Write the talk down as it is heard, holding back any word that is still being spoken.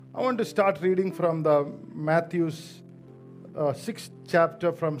I want to start reading from the Matthew's 6th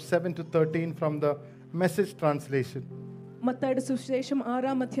chapter from 7 to 13 from the Message translation. മത്തായിയുടെ സുവിശേഷം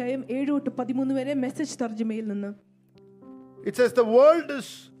 6-ാം അധ്യായം 7 തൊട്ട് 13 വരെ message തർജ്ജമയിൽ നിന്ന്. It says the world is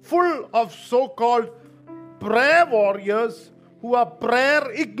full of so-called prayer warriors who are prayer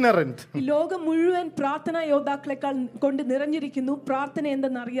ignorant. ഈ ലോകം മുഴുവൻ പ്രാർത്ഥനാ യോദ്ധാക്കളെക്കാൾ കൊണ്ട് നിറഞ്ഞിരിക്കുന്നു, പ്രാർത്ഥന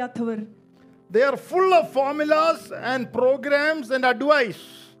എന്തെന്ന് അറിയാത്തവർ. They are full of formulas and programs and advice.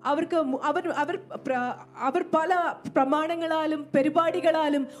 അവർ പല പ്രമാണങ്ങളാലും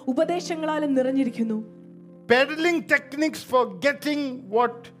പരിപാടികളാലും ഉപദേശങ്ങളാലും നിറഞ്ഞിരിക്കുന്നു. Peddling techniques for getting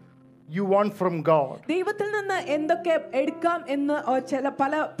what you want from God. ദൈവത്തിൽ നിന്ന് എന്തൊക്കെ എടുക്കാം എന്ന് ചില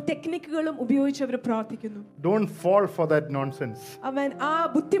പല ടെക്നിക്കുകളും ഉപയോഗിച്ച് അവർ പ്രാർത്ഥിക്കുന്നു. Don't fall for that nonsense. അവൻ ആ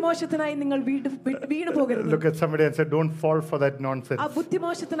ബുദ്ധിമോശത്തിനായി നിങ്ങൾ വീണു പോകരുത്. Look at somebody and say, don't fall for that nonsense. ആ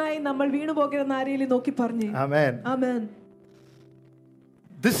ബുദ്ധിമോശത്തിനായി നമ്മൾ വീണു പോകരുതെന്ന് ആരെയും നോക്കി പറഞ്ഞു. Amen. Amen.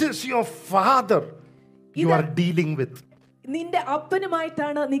 This is your father you are dealing with. നിന്റെ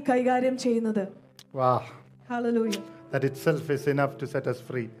അപ്പനുമായിട്ടാണ് നീ കൈകാര്യം ചെയ്യുന്നത്. Wow. Hallelujah. That itself is enough to set us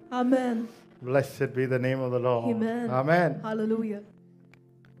free. Amen. Blessed be the name of the Lord. Amen. Amen. Hallelujah.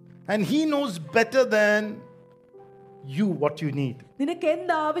 And he knows better than you what you need. നിനക്ക്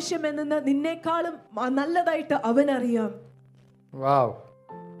എന്ത് ആവശ്യമെന്ന് നിന്നേക്കാളും നല്ലതായിട്ട് അവൻ അറിയാം. Wow.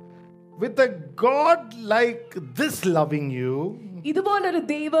 With a God like this loving you, ഇതുപോലൊരു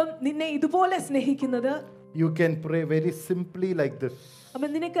ദൈവം നിന്നെ ഇതുപോലെ സ്നേഹിക്കുന്നത്, you can pray very simply like this. അപ്പോൾ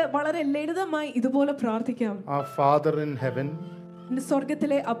നിനക്ക് വളരെ ലളിതമായി ഇതുപോലെ പ്രാർത്ഥിക്കാം. Our Father in heaven,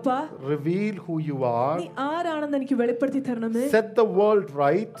 സ്വർഗ്ഗത്തിലെ അപ്പ, reveal who you are. നീ ആരാണെന്ന് എനിക്ക് വെളിപ്പെടുത്തി തരണമേ. Set the world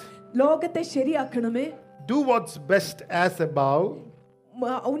right. ലോകത്തെ ശരിയാക്കണമേ. Do what's best as above,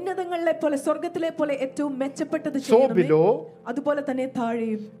 ഉന്നതങ്ങളിലെ പോലെ സ്വർഗ്ഗത്തിലെ പോലെ ഏറ്റവും മെച്ചപ്പെട്ടത് so ചെയ്യണമേ. below. അതുപോലെ തന്നെ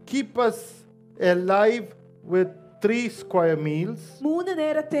താഴെയും. Keep us alive with 3 square meals. 3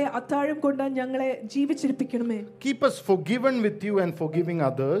 നേരത്തെ അത്താഴം കൊണ്ട് ഞങ്ങളെ ജീവിച്ചിരിപ്പിക്കണമേ. Keep us forgiven with you and forgiving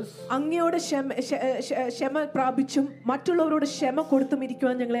others. അങ്ങയോട് ക്ഷമ പ്രാപിച്ചും മറ്റുള്ളവരോട് ക്ഷമ കൊടുത്തും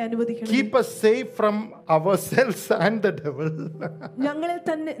ഇരിക്കുവാൻ ഞങ്ങളെ അനുവദിക്കണം. Keep us safe from ourselves and the devil.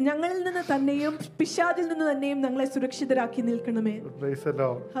 ഞങ്ങളിൽ നിന്ന് തന്നെയും പിശാചിൽ നിന്ന് തന്നെയും ഞങ്ങളെ സുരക്ഷിതരാക്കി നിൽക്കണമേ. Praise the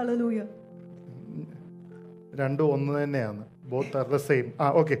Lord. Hallelujah. രണ്ടും ഒന്ന് തന്നെയാണ്. Both are the same.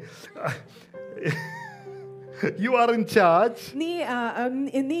 Okay. You are in charge. നീ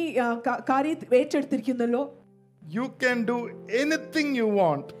കാര്യം ഏറ്റെടുത്തിരിക്കുന്നല്ലോ. You can do anything you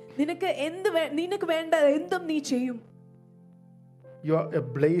want. നിനക്ക് വേണ്ട എന്തും നീ ചെയ്യും. You are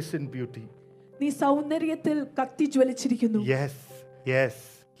ablaze in beauty. നീ സൗന്ദര്യത്തിൽ കത്തി ജ്വലിച്ചിരിക്കുന്നു. Yes, yes,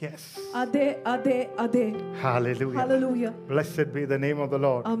 yes. അതെ, അതെ, അതെ. Hallelujah. Hallelujah. Blessed be the name of the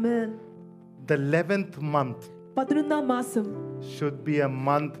Lord. Amen. The 11th month 11ാം മാസം should be a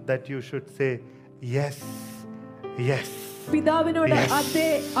month that you should say yes, yes. പിതാവിനോട് അതെ,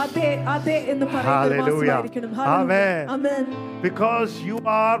 അതെ, അതെ എന്ന് പറയുന്ന മാസമായിരിക്കണം. Amen. Amen. Because you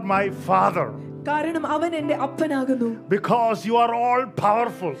are my father. കാരണം അവൻ എൻ്റെ അപ്പനാകുന്നു. Because you are all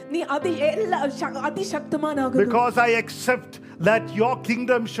powerful. നീ അതിശക്തമാനാകുന്നു. Because I accept that your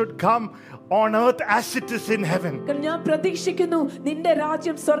kingdom should come on earth as it is in heaven. ഞാൻ പ്രതീക്ഷിക്കുന്നു നിന്റെ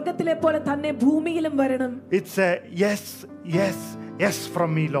രാജ്യം സ്വർഗ്ഗത്തിലെ പോലെ തന്നെ ഭൂമിയിലും വരണം. It's a yes, yes, yes from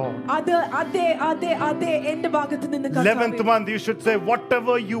me, Lord. അതെ, അതെ, അതെ, അതെ എൻ്റെ ഭാഗത്ത് നിന്ന്. 11th month you should say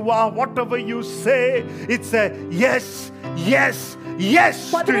whatever you are, whatever you say, it's a yes, yes, yes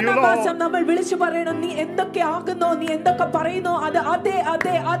to you, Lord. നമ്മൾ വിളിച്ചു പറയണം, നീ എന്തൊക്കെ ആകുന്നോ, നീ എന്തൊക്കെ പറയുന്നോ അത് അതെ,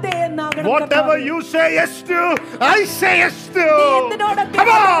 അതെ, അതെ എന്നാകണം. Whatever you say yes to, I say yes to.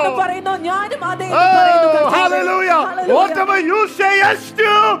 Come on. പറയുന്നോ ഞാനും അതെ എന്ന് പറയുന്നു. Hallelujah. Whatever you say yes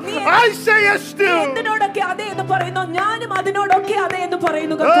to, I say yes to. എന്തിനോടൊക്കെ അതെ എന്ന് പറയുന്നോ ഞാനും അതിനോടൊക്കെ അതെ എന്ന്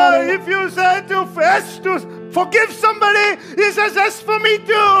പറയുന്നു. If you say to yes to forgive somebody, he says yes for me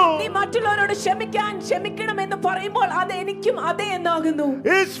too. നീ മറ്റുള്ളവരോട് ക്ഷമിക്കണം എന്ന് പറയുമ്പോൾ അത് എനിക്കും അതെ എന്നാകുന്നു.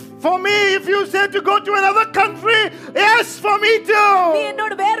 It's for me. If you say to go to another country, yes for me too. നീ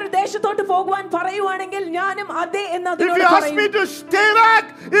എന്നോട് വേറൊരു ദേശത്തോട്ട് പോകുവാൻ പറയുവാണെങ്കിൽ ഞാനും അതെ എന്ന് If അതിനോട് you ask പറയും. me to stay back,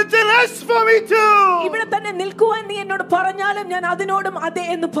 it's a yes for me too. ഇവിടെ തന്നെ നിൽക്കുവാൻ നീ എന്നോട് പറഞ്ഞാലും ഞാൻ അതിനോടും അതെ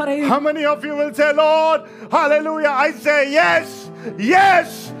എന്ന് പറയും. How many of you will say, Lord, hallelujah, I say yes, yes,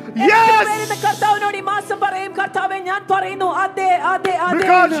 yes. കർത്താവിനോട് ഈ മാസം പറയും, കർത്താവേ ഞാൻ പറയുന്നു അതെ, അതെ, അതെ.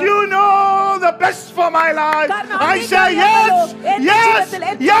 Because you know the best for my life. I say yes, yes,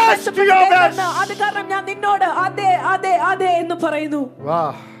 yes to your best. അത് കാരണം ഞാൻ നിന്നോട് അതെ, അതെ, അതെ എന്ന് പറയുന്നു.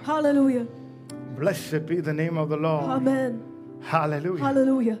 Wow. Hallelujah. Blessed be the name of the Lord. Amen. Hallelujah.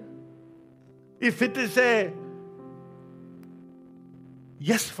 Hallelujah. If it is a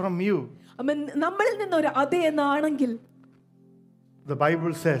yes from you, നമ്മളിൽ നിന്ന് ഒരു അതെ എന്നാണെങ്കിൽ, the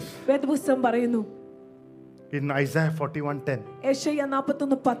Bible says, വേദപുസ്തകം പറയുന്നു, In Isaiah 41:10. യെശയ്യാ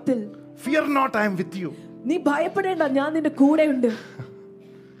 41:10. Fear not, I am with you. നീ ഭയപ്പെടേണ്ട, ഞാൻ നിന്റെ കൂടെയുണ്ട്.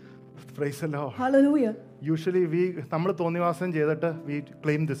 Praise the Lord. Hallelujah. Usually നമ്മൾ തോന്നിവാസം ചെയ്തിട്ട് we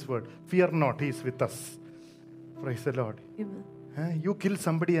claim this word. Fear not, he is with us. Praise the Lord. Amen. You kill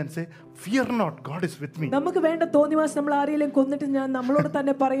somebody and say, fear not, God is with me. നമുക്ക് വേണ്ട തോന്നിവാസം നമ്മൾ ആരെയും കൊന്നിട്ട് ഞാൻ നമ്മളോട്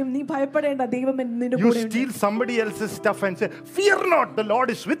തന്നെ പറയും, നീ ഭയപ്പെടേണ്ട, ദൈവം നിന്റെ You കൂടെയുണ്ട്. steal somebody else's stuff and say, fear not, the Lord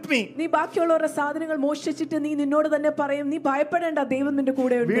is with me. നീ ബാക്കിയുള്ളവരുടെ സാധനങ്ങൾ മോഷ്ടിച്ചിട്ട് നീ നിന്നോട് തന്നെ പറയും, നീ ഭയപ്പെടേണ്ട, ദൈവം നിന്റെ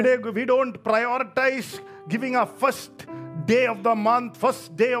കൂടെയുണ്ട്. We don't prioritize giving our first day of the month, first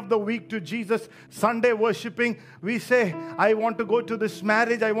day of the week to Jesus, Sunday worshiping. We say, I want to go to this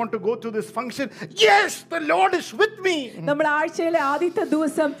marriage, I want to go to this function. Yes, the Lord is with me. നമ്മൾ ആഴ്ചയിലെ ആദ്യത്തെ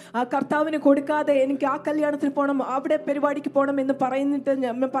ദിവസം കർത്താവിന് കൊടുക്കാതെ എനിക്ക് ആ കല്യാണത്തിന് പോകണം, അവിടെ പരിപാടിക്ക് പോകണം എന്ന് പറയുന്നിട്ട്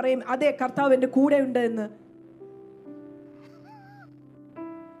നമ്മൾ പറയും, അതെ, കർത്താവ് എൻ്റെ കൂടെ ഉണ്ട് എന്ന്.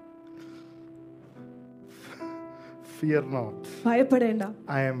 Fear not, ഭയപ്പെടേണ്ട,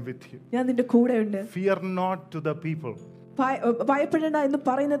 I am with you. ഞാൻ നിന്റെ കൂടെയുണ്ട്. Fear not to the people ഭയപ്പെടേണ്ട എന്ന്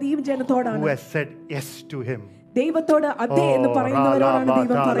പറയുന്നത് ഈ ജനത്തോടാണ്. who has said yes to him. ദൈവത്തോട് അതെ എന്ന് പറയുന്നവരോടാണ്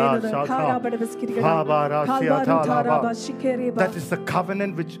ദൈവം പറയുന്നത്. That is the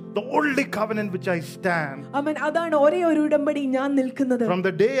covenant the only covenant which I stand. ആമേൻ. അതാണ് ഒരേ ഒരു ഉടമ്പടി ഞാൻ നിൽക്കുന്നത്. From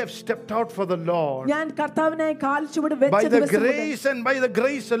the day I've stepped out for the Lord, ഞാൻ കർത്താവിനായി കാൽചുവട് വെച്ച by the ദിവസം grace and by the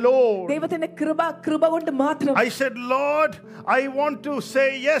grace alone, ദൈവത്തിന്റെ കൃപ കൊണ്ട് മാത്രം I said, Lord, I want to say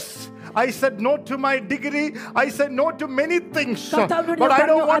yes. I said no to my degree. I said no to many things, but I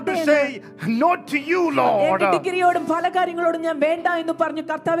don't want to say no to you, Lord. ഡിഗ്രിയോടും പല കാര്യങ്ങളോടും ഞാൻ വേണ്ട എന്ന് പറഞ്ഞു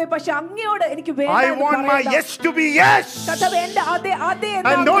കർത്താവേ, പക്ഷെ അങ്ങയോട് എനിക്ക് വേണ്ട. I want my yes to be yes, കർത്താവേ, എൻ്റെ അതെ അതെ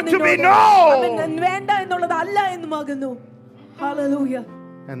and no to be no. വേണ്ട എന്നുള്ളത് അല്ല എന്നുമാകുന്നു. Hallelujah.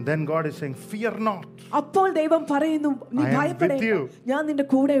 And then God is saying, fear not. അപ്പോൾ ദൈവം പറയുന്നു, നീ ഭയപ്പെടേണ്ട, ഞാൻ നിന്റെ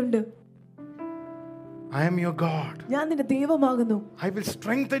കൂടെയുണ്ട്. I am your God. ഞാൻ നിന്റെ ദൈവമാകുന്നു. I will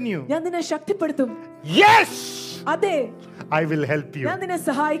strengthen you. ഞാൻ നിന്നെ ശക്തിപ്പെടുത്തും. Yes, അതെ, I will help you. ഞാൻ നിന്നെ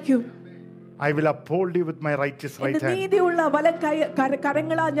സഹായിക്കും. I will uphold you with my righteous right hand. നീതിയുള്ള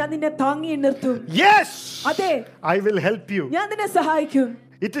കരങ്ങളാൽ ഞാൻ നിന്നെ താങ്ങി നിർത്തും. Yes, അതെ, I will help you. ഞാൻ നിന്നെ സഹായിക്കും.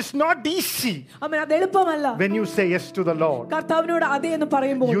 It is not easy അത് എളുപ്പമല്ല. when you say yes to the Lord. കർത്താവിനോട് അതെ എന്ന്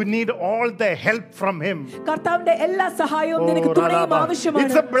പറയുമ്പോൾ You need all the help from him. കർത്താവിന്റെ എല്ലാ സഹായവും നിനക്ക് തുണയും ആവശ്യമാണ്.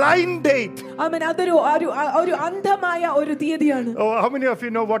 It's a blind date. ഒരു അന്ധമായ ഒരു തീയതിയാണ്. Oh, how many of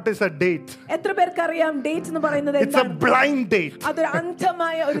you know what is a date? എത്ര പേർക്ക് അറിയാം ഡേറ്റ് എന്ന് പറയുന്നത് It's a എന്താണ്? blind date. അതൊരു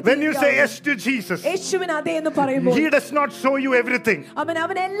അന്ധമായ ഒരു When you say yes to Jesus, യേശുവിന് അതെ എന്ന് പറയുമ്പോൾ he does not show you everything.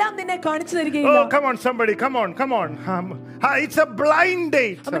 അവനെല്ലാം നിന്നെ കാണിച്ചു തരികയില്ല. Oh, come on somebody, come on. It's a blind date.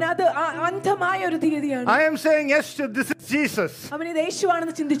 അത് അന്ധമായ ഒരു തീയതിയാണ്. I am saying yes to this is Jesus. ഇത്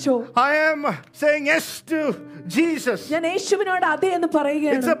യേശുവാണെന്ന് ചിന്തിച്ചോ? I am saying yes to Jesus. ഞാൻ യേശുവിനോട് അതെ എന്ന്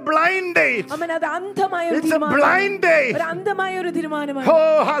പറയുകയാണ്. It's a blind date. അത് അന്ധമായ ഒരു It's a blind date. ഒരു അന്ധമായ ഒരു തീരുമാനമാണ്.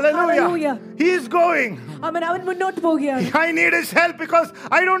 Oh, hallelujah. He is going. അവൻ മുന്നോട്ട് പോവുകയാണ്. I need his help because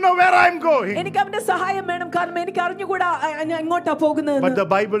I don't know where I'm going. എനിക്ക് അവന്റെ സഹായം വേണം, കാരണം എനിക്ക് അറിഞ്ഞുകൂടാ ഞാൻ എങ്ങോട്ടാ പോകുന്നത്. But the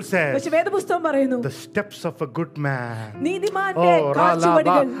Bible says, പക്ഷേ വേദപുസ്തകം പറയുന്നു, the steps of a good man നീതിമാന്റെ കാൽച്ചുവടുകൾ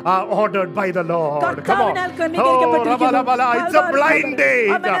are ordered by the Lord. Come on. കർത്താവിനാൽ ക്രമീകരിക്കപ്പെട്ടിരിക്കുന്നു. It's a blind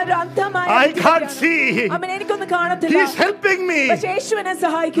date. I can't see. എനിക്കൊന്നും കാണത്തില്ല. He's helping me. പക്ഷേ യേശു എന്നെ The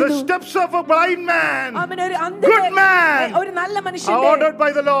സഹായിക്കുന്നു. steps of a blind man, ഒരു good man, ഒരു നല്ല are മനുഷ്യന്റെ ordered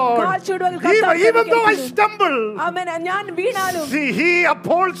by the Lord. Even though I stumble, ഞാൻ വീണാലും see, he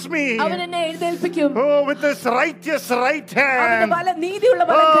upholds me. അവൻ എന്നെ എഴുന്നേൽപ്പിക്കും. Oh, with his righteous right hand. അവന്റെ നീതിയുള്ള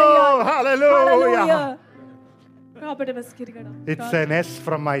വലം കൈയാൽ. Oh, hallelujah. It's an S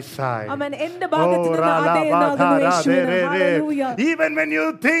from my side. Even when you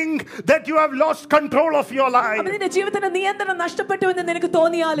think that you have lost control of your life,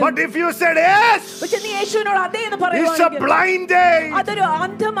 but if you said yes, it's a blind day.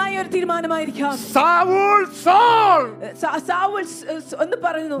 Saul,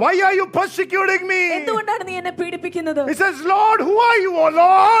 why are you persecuting me? He says, Lord, who are you, O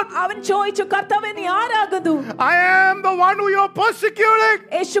Lord? I am the one who you're persecuting.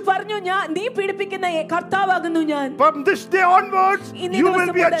 From this day onwards, you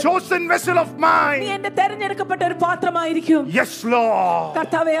will be a chosen vessel of mine. Yes, Lord.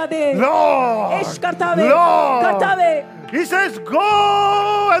 Lord. He says, go,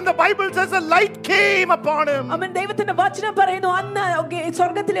 and the Bible says a light came upon him.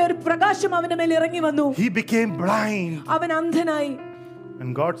 He became blind. And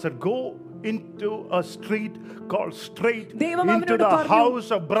God said, go into a street called Straight, into the house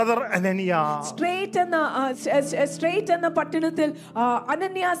of brother Ananias. Straight എന്ന പട്ടണത്തിൽ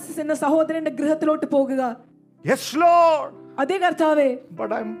അനന്യാസ് എന്ന സഹോദരന്റെ ഗൃഹത്തിലോട്ട് പോകുക. Yes, Lord. അതേ കർത്താവേ, but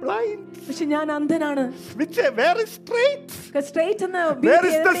I'm blind. പക്ഷെ ഞാൻ അന്ധനാണ്. Where is straight? Straight എന്ന Where വീഥി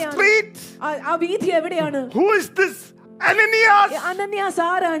is the എവിടെയാണ്? street? ആ വീഥി എവിടെയാണ്? Who is this Ananias? അനന്യാസ്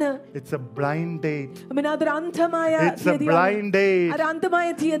ആരാണ്? It's a blind date. അതൊരു അന്ധമായ It's a blind date. ഒരു അന്ധമായ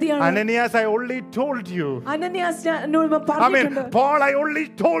തീയതിയാണ്. Ananias, I only told you. അനന്യാസ് എന്നോട് പറഞ്ഞിട്ടുണ്ട്. Paul, I only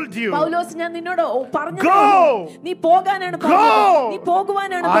told you. പൗലോസ്, ഞാൻ നിന്നോട് പറഞ്ഞു. Go. നീ പോകാനാണ് പറഞ്ഞത്. നീ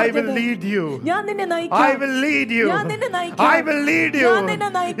പോകുവാനാണ് I പറഞ്ഞത്. will lead you. ഞാൻ നിന്നെ നയിക്കാം. I will lead you. ഞാൻ നിന്നെ നയിക്കാം. I will lead you. ഞാൻ നിന്നെ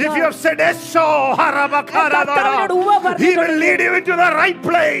നയിക്കാം. If you have said eso, he will lead you into the right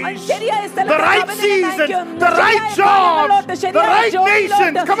place, ശരിയായ സ്ഥലത്ത് the right അവൻ നിന്നെ season, നയിക്കും. the right job, the right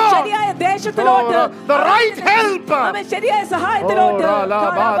nation. Come on. ശരിയായ ദേശത്തിലോട്ട്, the right help. അവൻ ശരിയായ സഹായത്തിലോട്ട്.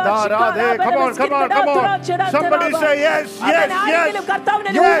 Come on. Somebody say yes, yes, yes. കർത്താവിനെ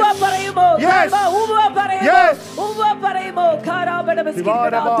Yes. ഉവ്വ പറയുമോ? Yes. ഉവ്വ പറയുമോ? Yes. ഉവ്വ പറയുമോ?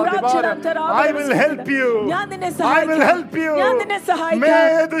 I will help you. ഞാൻ നിന്നെ I സഹായിക്കാം. will help you. ഞാൻ നിന്നെ സഹായിക്കാം.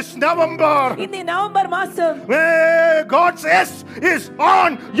 May this November, ഇന്ന് നവംബർ മാസം may God's yes is on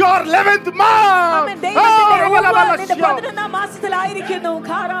your 11th month. ആമേൻ. ദൈവത്തിന്റെ ഉവ്വ നിന്റെ 11ാം മാസത്തിലായിരിക്കുന്നു.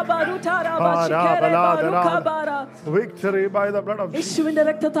 Victory by the blood of Jesus. യേശുവിന്റെ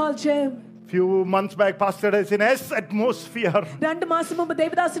രക്തത്താൽ ജയം. Few months back, Pastor is in S atmosphere. 2 മാസം മുമ്പ്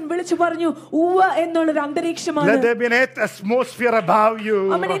ദേവദാസൻ വിളിച്ചു പറഞ്ഞു, ഉവ്വ എന്നുള്ളൊരു അന്തരീക്ഷമാണ്. Let there be an atmosphere above you.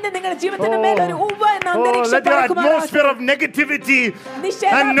 ആമേൻ. ഇന്ന് നിങ്ങളുടെ ജീവിതത്തിന്റെ മേൽ ഒരു ഉവ്വ എന്ന അന്തരീക്ഷം let your atmosphere of negativity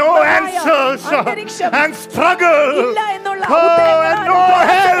and no answers and struggle and no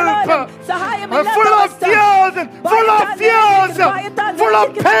help, full of tears and full of fears, full of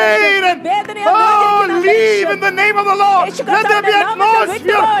pain, and leave in the name of the Lord. Let there be an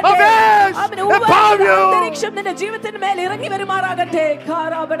atmosphere of yes above you. അന്തരീക്ഷം നിന്റെ ജീവിതത്തിന്റെ മേൽ ഇറങ്ങി വരുമാറാകട്ടെ.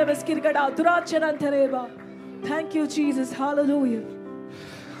 Thank you, Jesus. Hallelujah.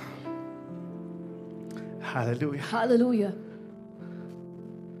 Hallelujah. Hallelujah.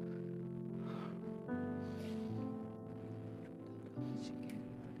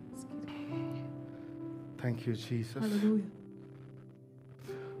 Thank you, Jesus. Hallelujah.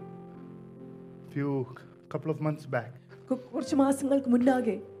 Couple of months back, കുറച്ച് മാസങ്ങൾക്ക്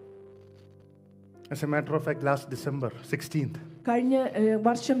മുന്നാകെ, as a matter of fact, last December 16th, കഴിഞ്ഞ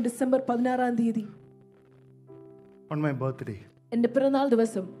വർഷം December 16-ാം തീയതി, on my birthday, എൻ്റെ പിറന്നാൾ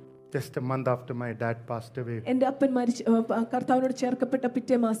ദിവസം, just a month after my dad passed away, എൻ്റെ അപ്പൻ കർത്താവിനോട് ചേർക്കപ്പെട്ട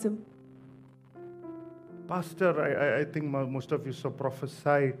പിറ്റേ മാസം, Pastor, I think most of you saw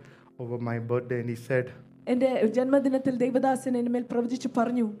prophesy over my birthday, and he said, എൻ്റെ ജന്മദിനത്തിൽ ദേവദാസൻ എൻ്റെ മേൽ പ്രവചിച്ചു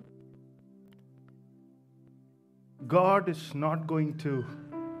പറഞ്ഞു, God is not going to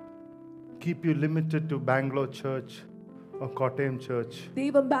keep you limited to Bangalore church or Kottayam church.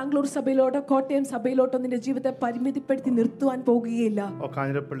 ദൈവം ബാംഗ്ലൂർ സഭയിലോട്ടോ കോട്ടയം സഭയിലോട്ടോ നിന്റെ ജീവിതത്തെ പരിമിതിപ്പെടുത്തി നിർത്തുവാൻ പോകുകയില്ല. Or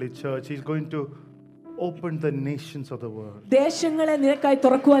Kanjapalli church. He's going to open the nations of the world. ദേശങ്ങളെ നിനക്കായി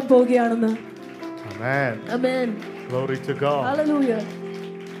തുറക്കുവാൻ പോകുകയാണെന്ന്. Amen. Amen. Glory to God. Hallelujah.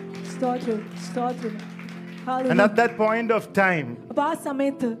 സ്തോത്രം, സ്തോത്രം. And at that point of time, അപ്പോൾ ആ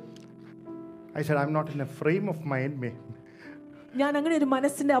സമയത്ത് I said, I'm not in a frame of mind. ഞാൻ അങ്ങനെ ഒരു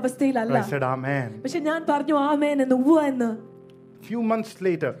മനസ്സിന്റെ അവസ്ഥയിലല്ല. I said, Amen. പക്ഷെ ഞാൻ പറഞ്ഞു ആമേൻ എന്ന്, ഉവ്വ എന്ന്. Few months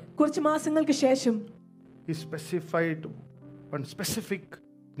later, കുറച്ച് മാസങ്ങൾക്ക് ശേഷം he specified one specific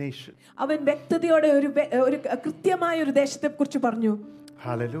nation. അവൻ വ്യക്തതയോടെ ഒരു കൃത്യമായ ഒരു ദേശത്തെ കുറിച്ച് പറഞ്ഞു.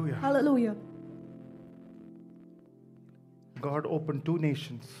 Hallelujah. Hallelujah. God opened 2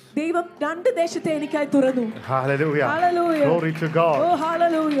 nations. ദൈവം 2 ദേശത്തെ എനിക്കായി തുറന്നു. Hallelujah. Hallelujah. Glory to God. Oh,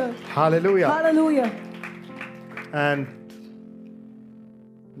 hallelujah. Hallelujah. Hallelujah. And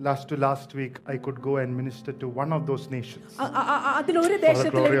last week I could go and minister to one of those nations. അതിലൊരു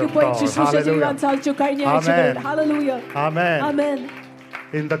ദേശത്തിലേക്ക് പോയി ശുശ്രൂഷ ചെയ്യാൻ സാധിച്ചു കഴിഞ്ഞ ആഴ്ചകളിൽ. Hallelujah. Amen. Amen.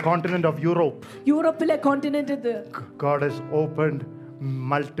 In the continent of Europe, യൂറോപ്പിലെ continent God has opened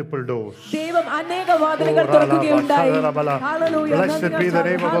multiple doors. ദൈവം അനേക വാതിലുകൾ തുറക്കുകയുണ്ടായി. Hallelujah. Blessed be the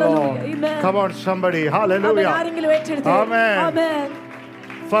name of the Lord. Come on somebody. Hallelujah. Amen. Amen.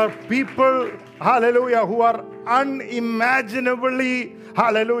 For people, hallelujah, who are unimaginably,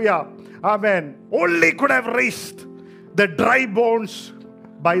 hallelujah, amen, only could have raised the dry bones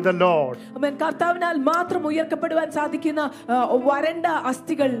by the Lord. Amen. കർത്താവിനാൽ മാത്രം ഉയർക്കപ്പെടുവാൻ സാധിക്കുന്ന വരണ്ട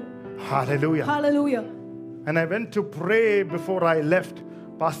അസ്ഥികൾ. Hallelujah. Hallelujah. And I went to pray before I left.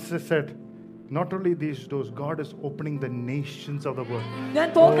 Pastor said, not only these doors, God is opening the nations of the world. ഞാൻ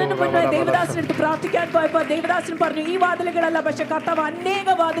പോകുന്നതിന് മുൻപ് ദേവദാസനടുത്ത് പ്രാർത്ഥിക്കാൻ പോയപ്പോൾ ദേവദാസൻ പറഞ്ഞു, ഈ വാതിലുകളല്ല, പക്ഷേ കർത്താവ് അനേക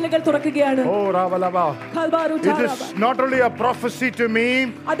വാതിലുകൾ തുറക്കുകയാണ്. Oh, Ravalaba. It is not only a prophecy to me.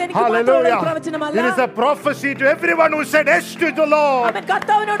 Hallelujah. It is a prophecy to everyone who said yes to the Lord.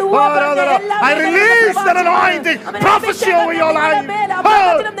 I release that anointing, prophecy over your life.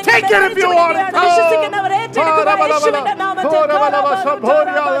 Oh, take it if you want it. ഏറ്റെടുക്കുക യേശുവിന്റെ നാമത്തിൽ.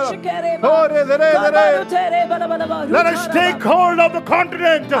 Let us take hold of the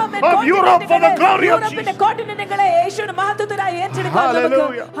continent of Europe for the glory of Jesus.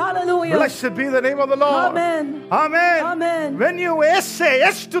 Hallelujah. Hallelujah. Blessed be the name of the Lord. Amen. Amen. Amen. When you say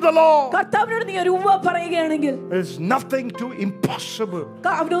yes to the Lord, കർത്താവിനോട് നീ ഒരു ഉവ്വ് പറയുകയാണെങ്കിൽ there is nothing too impossible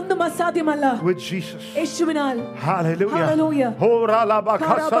അവിടൊന്നും അസാധ്യമല്ല with Jesus. യേശുവിനാൽ. Hallelujah. Hallelujah.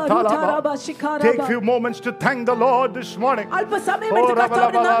 Take few moments to thank the Lord this morning. അല്പസമയം എടുത്ത്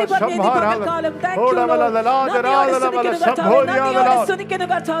കർത്താവിന് നന്ദി പറഞ്ഞ് ഈ പകൽക്കാലം. Thank you, Lord. നന്ദിയോടെ സ്തുതിക്കുന്നു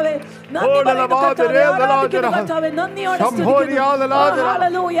കർത്താവേ. നന്ദി പറയുന്നു കർത്താവേ. ആരാധിക്കുന്നു കർത്താവേ. നന്ദിയോടെ സ്തുതിക്കുന്നു.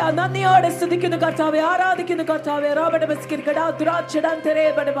 ഹല്ലേലൂയ. നന്ദിയോടെ സ്തുതിക്കുന്നു കർത്താവേ. ആരാധിക്കുന്നു കർത്താവേ. റാബഡ ബസ്കിർകടാ തുരാച്ചടാൻ തെരേ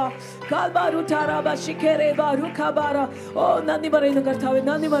ബഡബ കാൽബാരു താറാബ ശിഖരേ ബാരു ഖബാര. ഓ നന്ദി പറയുന്നു കർത്താവേ.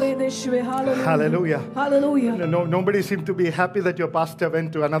 നന്ദി പറയുന്നു യേശുവേ. Hallelujah. Hallelujah. Nobody seemed to be happy that your pastor went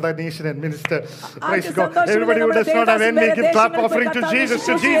to another nation and ministered. Praise God. Everybody who does not have any can clap offering to Jesus.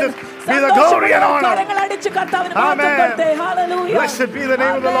 To Jesus be the glory and honor. Amen. Hallelujah. Blessed be the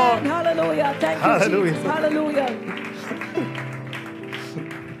name of the Lord. Hallelujah. Thank you, Hallelujah. Jesus. Hallelujah.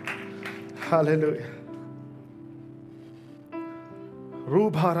 Hallelujah.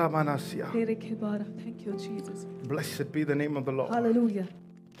 Rubhara manasya. Thank you, Jesus. Blessed be the name of the Lord. Hallelujah.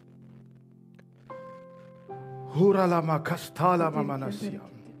 Huralama kastala manasya.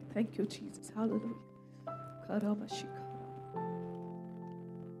 Thank you, Jesus. Hallelujah. Karabashika.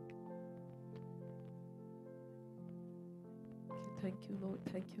 Thank you, Lord.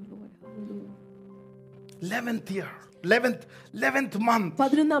 Thank you, Lord. Hallelujah. 11th year, 11th month.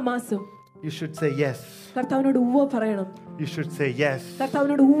 11ാം മാസം. You should say yes. കർത്താവിനോട് ഉവ്വ് പറയണം. You should say yes.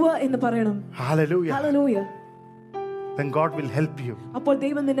 കർത്താവിനോട് ഉവ്വ് എന്ന് പറയണം. Hallelujah. Hallelujah. Then God will help you. അപ്പോൾ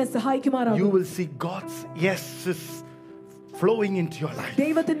ദൈവം നിന്നെ സഹായിക്കുമാറാകും. You will see God's yeses flowing into your life.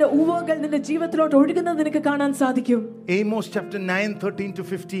 ദൈവത്തിന്റെ ഉവ്വുകൾ നിന്റെ ജീവിതത്തിലോട്ട് ഒഴുകുന്നത് നിനക്ക് കാണാൻ സാധിക്കും. Amos chapter 9, 13 to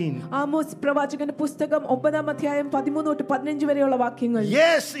 15. ആമോസ് പ്രവാചകന്റെ പുസ്തകം 9ാം അധ്യായം 13 തൊട്ട് 15 വരെയുള്ള വാക്യങ്ങൾ.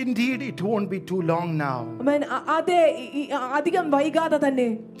 Yes, indeed, it won't be too long now. Amen. അതെ, അധികം വൈകാതെ തന്നെ.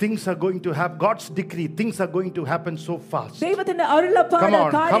 Things are going to have God's decree. Things are going to happen so fast. ദൈവത്തിന്റെ അരുളപ്പാട്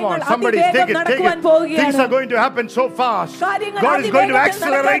Come on, somebody take it. Things are going to happen so fast. God is going to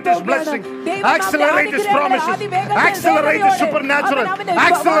accelerate His blessing, accelerate His promises, accelerate His supernatural,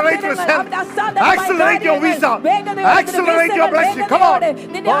 accelerate His health, accelerate your visa, accelerate your blessing. Come on.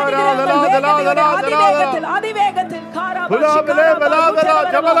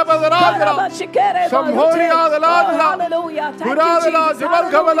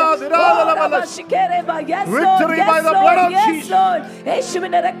 Victory by the blood of Jesus.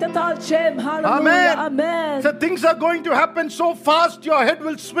 Amen. So things are going to happen so fast your head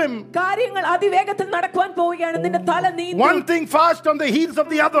will swim. One thing fast on the heels of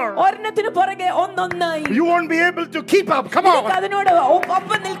the other. You won't be able to keep up. Come on.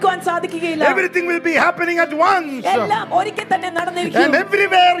 Everything will be happening at once. And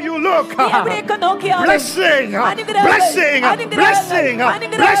everywhere you look, blessing, blessing, blessing,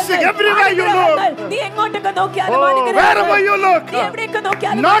 blessing. Everywhere you look. Oh, wherever you look.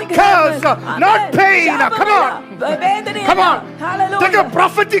 Not curse, not pain. Come on. Come on. Take a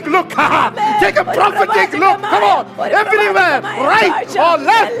prophetic look. Take a prophetic look. Come on. Everywhere. Right or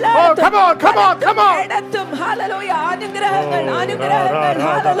left. Oh, come on, come on, come on. Hallelujah.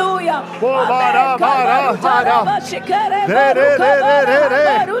 Hallelujah.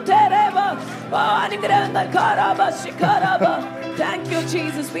 Thank you,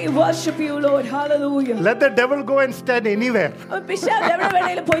 Jesus. We worship you, Lord. Hallelujah. Let the devil go and stand anywhere.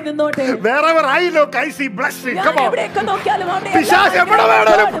 Wherever I look, I see blessing. Come on.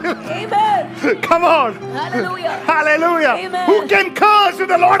 Amen. Come on. Hallelujah. Hallelujah. Amen. Who can curse if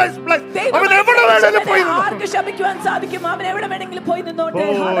the Lord has blessed?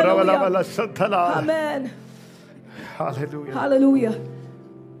 Amen. Hallelujah. Hallelujah.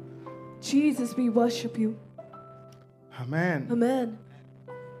 Jesus, we worship you. Amen. Amen.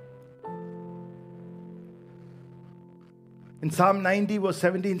 In Psalm 90 verse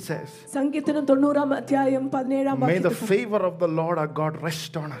 17 says, സങ്കീർത്തനം 90-ാം അധ്യായം 17-ാം may the വാക്യത്തിൽ favor of the Lord our God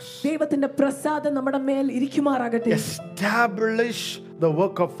rest on us. ദൈവത്തിന്റെ പ്രസാദം നമ്മുടെ മേൽ ഇരിക്കുമാറാകട്ടെ. Establish the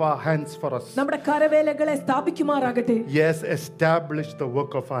work of our hands for us. നമ്മുടെ കരവേലകളെ സ്ഥാപിക്കുമാറാകട്ടെ. Yes, establish the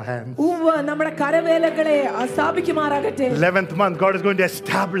work of our hands. നമ്മുടെ കരവേലകളെ സ്ഥാപിക്കുമാറാകട്ടെ. 11th month God is going to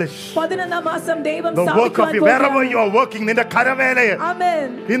establish 11ാം മാസം ദൈവം the work of you wherever you are working in the karavele. Amen.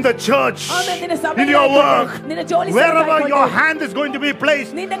 In the church. Amen. In your work. Wherever your hand is going to be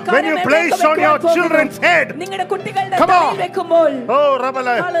placed. When you place on your children's head. Come on. Oh,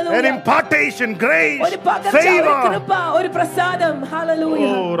 Rabala, an impartation, grace, favor.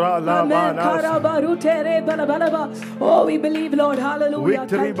 Hallelujah. Oh, Rala Amen. Banas. Karabarutere balabalaba. Oh, we believe, Lord. Hallelujah.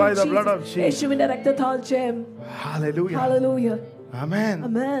 Victory Thank by you, the Jesus. blood of Jesus. യേശുവിന്റെ രക്തത്താൽ ജയം. Hallelujah. Hallelujah. Amen.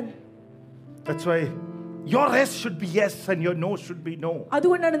 Amen. That's why your yes should be yes and your no should be no.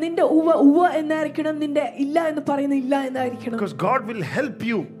 അതുകൊണ്ടാണ് നിന്റെ ഉവ്വ എന്നായിരിക്കണം, നിന്റെ ഇല്ല എന്ന് പറയുന്ന ഇല്ല എന്നായിരിക്കണം. Because God will help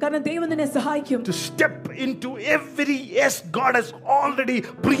you കാരണം ദൈവം നിന്നെ സഹായിക്കും. to step into every yes God has already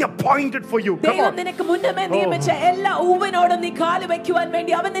pre-appointed for you. Come ദൈവം on. നിനക്ക് മുന്നമേ നിയമിച്ച എല്ലാ ഉവ്വിനോടും നീ കാല് വെക്കുവാൻ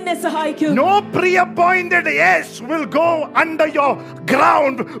വേണ്ടി അവൻ നിന്നെ സഹായിക്കും. No pre-appointed yes will go under your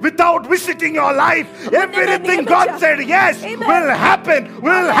ground without visiting your life. Everything God said yes will happen,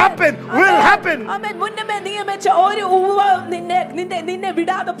 will happen, will happen. ആമേൻ. മുന്നമേ നിയമിച്ച ഒരു ഉവ്വ നിന്നെ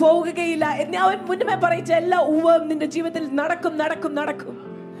വിടാതെ പോകുകയില്ല. അവൻ മുന്നമേ പറയിച്ച എല്ലാ ഉവ്വും നിന്റെ ജീവിതത്തിൽ നടക്കും.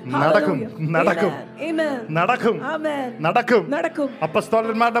 നടക്കും.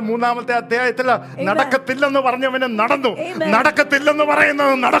 അപ്പോസ്തലന്മാരുടെ 3-ാമത്തെ അധ്യായത്തിൽ നടക്കത്തില്ലെന്ന് പറഞ്ഞവന് നടന്നു, നടക്കത്തില്ലെന്ന്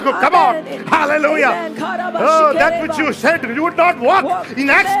പറയുന്നത് നടക്കും. Come on. Hallelujah. Oh, that which you said you would not walk. In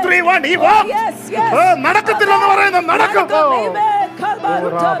Acts 3:1 he walked. നടക്കത്തില്ലെന്ന് പറയുന്നത് നടക്കും.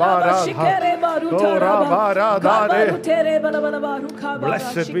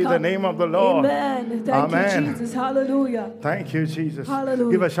 Blessed be the name of the Lord. Amen. Thank you, Jesus. Hallelujah. Thank you, Jesus.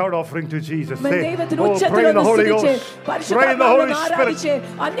 Hallelujah. Give a shout offering to Jesus. Men Say, ദൈവത്തിന് oh, ഉച്ചത്തിൽ pray in the Holy ഒന്ന് Ghost. സ്തുതിച്ച്, Pray in the Holy പരിശുദ്ധാത്മാവിനെ Spirit. ആരാധിച്ച്,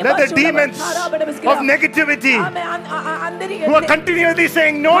 Let the demons of negativity who are continually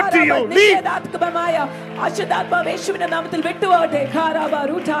saying no to you leave. നിഷേധാത്മകമായ അശുദ്ധാത്മാവ് യേശുവിന്റെ നാമത്തിൽ വിട്ടുപോകട്ടെ. ഖാരാബ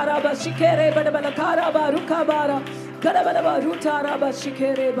റൂതാരാബ ശിഖേരെ ബഡബല ഖാരാബ റുഖാബാര ഗഡബലബ റൂതാരാബ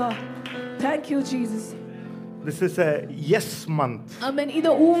ശിഖേരേബ. Thank you, Jesus. This is a yes month. ആമേൻ. ഇത്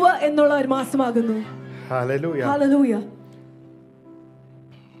ഉവ്വ് എന്നുള്ള ഒരു മാസമാകുന്നു. Hallelujah. Hallelujah.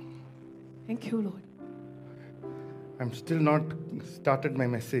 Thank you, Lord. I'm still not started my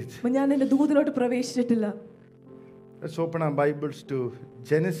message. ഞാൻ എൻ്റെ ദൂതിലോട്ട് പ്രവേശിച്ചിട്ടില്ല. Let's open our Bibles to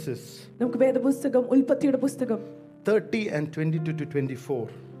Genesis. നമുക്ക് വേദപുസ്തകം ഉൽപ്പത്തിയുടെ പുസ്തകം 30 and 22 to 24.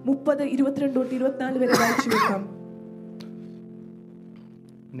 30, 22 തൊട്ട് 24 വരെ വായിച്ചു വെക്കാം.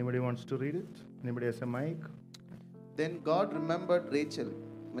 Anybody wants to read it? Anybody has a mic? Then God remembered Rachel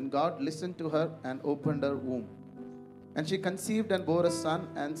when God listened to her and opened her womb. And she conceived and bore a son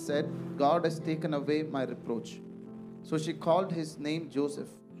and said, God has taken away my reproach. So she called his name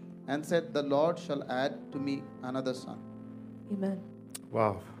Joseph and said, the Lord shall add to me another son. Amen.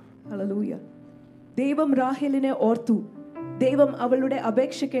 Wow. Hallelujah. ദൈവം റാഹേലിനെ ഓർത്തു. ദൈവം അവളുടെ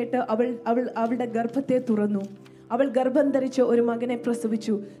അപേക്ഷ കേട്ട് അവളുടെ ഗർഭത്തെ തുറന്നു. അവൾ ഗർഭം ധരിച്ച് ഒരു മകനെ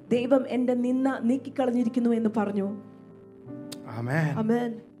പ്രസവിച്ചു. ദൈവം എൻ്റെ നിന്ന നീക്കിക്കളഞ്ഞിരിക്കുന്നു എന്ന് പറഞ്ഞു. Amen.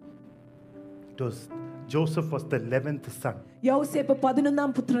 Amen. Joseph was the 11th son. Yoseph 11ാം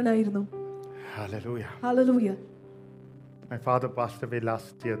പുത്രനായിരുന്നു. Hallelujah. Hallelujah. My father passed away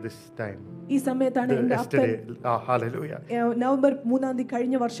last year this time. ഈ സമയത്താണ് എൻ്റെ അപ്പൻ Hallelujah. നവംബർ 3-ാം തീയതി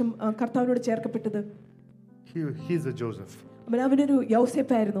കഴിഞ്ഞ വർഷം കർത്താവിനോട് ചേർക്കപ്പെട്ടത്. He's a Joseph. അവനൊരു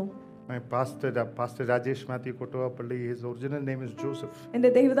യൗസേപ്പായിരുന്നു. My pastor Rajesh Matthew Kottavapalli, his original name is Joseph. എൻ്റെ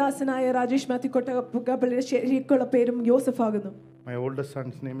ദേവദാസനായ രാജേഷ് മാത്യു കൊട്ടപ്പള്ളിയുടെ ശരിക്കുള്ള പേരും യോസഫ് ആകുന്നു. My oldest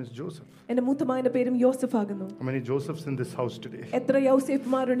son's name is Joseph. എൻ്റെ മൂത്ത മകന്റെ പേരും യോസഫ് ആകുന്നു. How many Josephs in this house today? എത്ര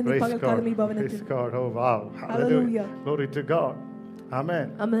യൗസേഫുമാരുണ്ട് ഈ പകൽക്കാലം ഈ ഭവനത്തിൽ? Praise God. Oh wow. Hallelujah. Glory to God. Amen.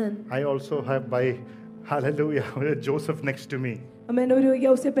 Amen. I also have hallelujah Joseph next to me. Amen. ഒരു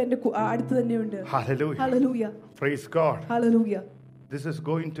യൗസേപ്പ് എൻ്റെ അടുത്ത് തന്നെയുണ്ട്. Hallelujah. Hallelujah. Praise God. Hallelujah. This is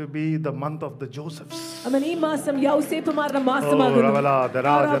going to be the month of the Josephs. Amen. ഈ മാസം യൗസേപ്പുമാരുടെ മാസമാകുന്നു.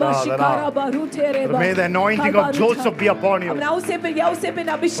 May the anointing of Joseph be upon you.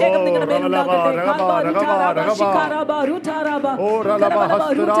 യൗസേപ്പിന്റെ അഭിഷേകം നിങ്ങളുടെ മേൽ ഉണ്ടാകട്ടെ.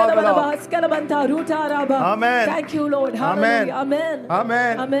 Amen. Thank you, Lord. Hallelujah. Amen.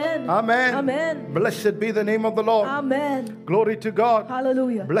 Amen. Amen. Amen. Amen. Blessed be the name of the Lord. Amen. Glory to God.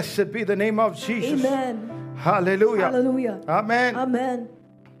 Hallelujah. Blessed be the name of Jesus. Amen. Hallelujah. Hallelujah. Amen. Amen.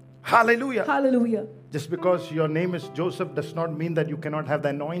 Hallelujah. Hallelujah. Just because your name is Joseph does not mean that you cannot have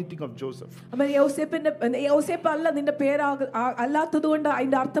the anointing of Joseph. യൗസേപ്പ് അല്ല നിന്റെ പേര് അല്ലാത്തതുകൊണ്ട്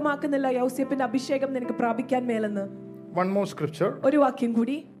അതിന്റെ അർത്ഥമാക്കുന്നില്ല യൗസേപ്പിന്റെ അഭിഷേകം നിനക്ക് പ്രാപിക്കാൻ മേലെന്ന്. One more scripture. ഒരു വാക്യം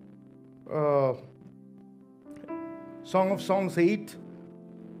കൂടി. Song of Songs 8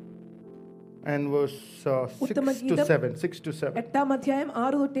 and verse 6 to 7. 8-ാം അധ്യായം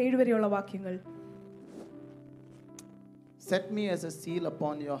 6 തൊട്ട് 7 വരെയുള്ള വാക്യങ്ങൾ. Set me as a seal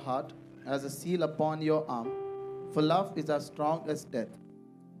upon your heart, as a seal upon your arm. For love is as strong as death,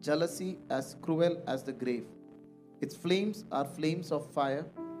 jealousy as cruel as the grave. Its flames are flames of fire,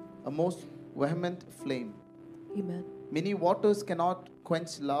 a most vehement flame. Amen. Many waters cannot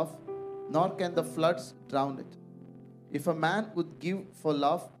quench love, nor can the floods drown it. If a man would give for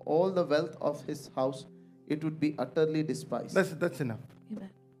love all the wealth of his house, it would be utterly despised. That's enough.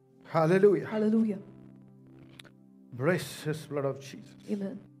 Amen. Hallelujah. Hallelujah. Precious blood of Jesus.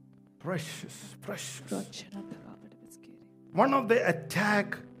 Amen. Precious, precious. Rachana. One of the attack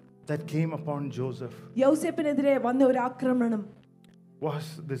that came upon Joseph യോസേപ്പിനെതിരെ വന്ന ഒരു ആക്രമണം was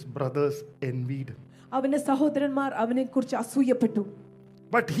this brothers envied. അവന്റെ സഹോദരന്മാർ അവനെക്കുറിച്ച് അസൂയപ്പെട്ടു.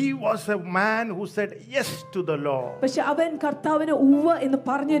 But he was a man who said yes to the law. പക്ഷെ അവൻ കർത്താവിന് ഉവ്വ് എന്ന്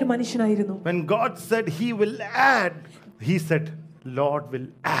പറഞ്ഞ ഒരു മനുഷ്യനായിരുന്നു. When God said he will add, he said Lord will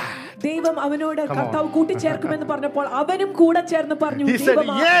add. ദൈവം അവനോട് കർത്താവ് കൂട്ടിച്ചേർക്കുമെന്ന് പറഞ്ഞപ്പോൾ അവനും കൂടെ ചേർന്ന് പറഞ്ഞു He said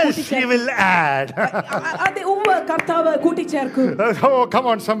yes, he will add. അതെ ഉവ്വ് കർത്താവ് കൂട്ടിച്ചേർക്കും. Oh, come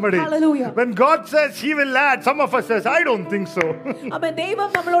on somebody. Hallelujah. When God says he will add, some of us says I don't think so. അവൻ ദൈവം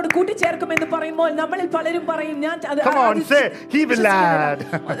നമ്മളോട് കൂട്ടിച്ചേർക്കുമെന്ന് പറയുമ്പോൾ നമ്മളിൽ പലരും പറയും ഞാൻ Come on, say he will add.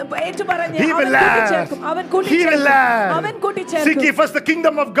 ഏറ്റു പറഞ്ഞ് He will add. അവൻ He will add. അവൻ കൂട്ടിച്ചേർക്കും. Seek ye first the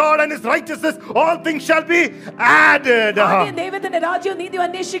kingdom of God and his righteousness, all things shall be added. ആദ്യം ദൈവത്തിന്റെ രാജ്യവും നീതിയും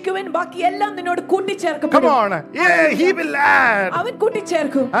അന്വേഷിക്കുവിൻ ബാക്കി എല്ലാം നിന്നോട് കൂട്ടിച്ചേർക്കപ്പെടും. Come on. Yeah, he will add. അവൻ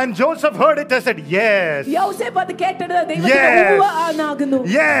കൂട്ടിച്ചേർക്കും. And Joseph heard it and said yes. Yoseph അത് കേട്ടത് ദൈവത്തിന്റെ ഉവ്വ് ആകുന്നു.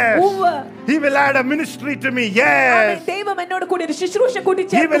 Yes. ഉവ്വ്. He will add a ministry to me. Yes. ദൈവം എന്നോട് കൂടി ഒരു ശുശ്രൂഷ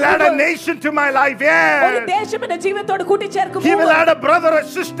കൂട്ടിച്ചേർക്കും. He will add a nation to my life. ഒരു Yes. ദേശം എന്റെ ജീവിതത്തോട് കൂട്ടിച്ചേർക്കും. He will add a brother or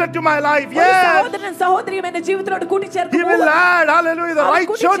sister to my life. ഒരു Yes. സഹോദരൻ സഹോദരിയും എന്റെ ജീവിതത്തോട് കൂട്ടിച്ചേർക്കും. He will add, hallelujah, the right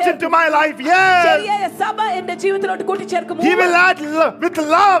church into my life. Yes. ശരിയായ സഭ എന്റെ ജീവിതത്തോട് കൂട്ടിച്ചേർക്കും. He will add with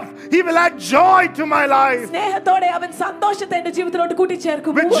love. He will add joy to my life. സ്നേഹത്തോടെ അവൻ സന്തോഷത്തെ എന്റെ ജീവിതത്തോട്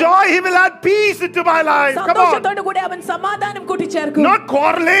കൂട്ടിച്ചേർക്കും. With joy, he will add peace into my life. Come on. സന്തോഷത്തോടെ കൂടി അവൻ സമാധാനം കൂട്ടിച്ചേർക്കും. Not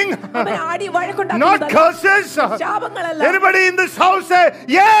quarreling. അവൻ ആടി വഴക്കുണ്ടാക്കുന്നതല്ല. Not curses. ശാപങ്ങളല്ല. Anybody in this house say,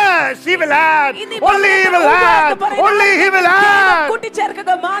 yes, he will add. Only he will add. Only he will add.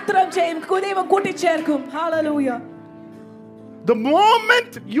 കൂട്ടിച്ചേർക്കുക മാത്രം ചെയ്യും. ദൈവം കൂട്ടിച്ചേർക്കും. Hallelujah. The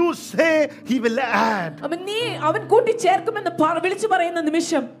moment you say he will add. അവൻ കൂട്ടിച്ചേർക്കുമെന്ന് വിളിച്ചു പറയുന്ന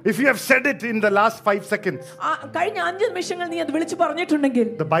നിമിഷം. If you have said it in the last 5 seconds. കഴിഞ്ഞ 5 നിമിഷങ്ങൾ നീ അത് വിളിച്ചു പറഞ്ഞിട്ടുണ്ടെങ്കിൽ.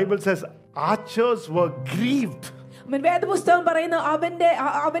 The Bible says archers were grieved. വേദപുസ്തകം പറയുന്ന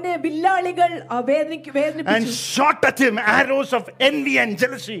അവനെ വില്ലാളികൾ വേദനിപ്പിച്ചു. And shot at him arrows of envy and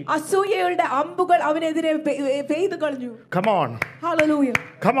jealousy. അസൂയയുടെ അമ്പുകൾ അവനെതിരെ പെയ്തു കളഞ്ഞു. Come on. Hallelujah.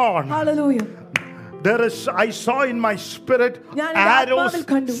 Come on. Hallelujah. I saw in my spirit arrows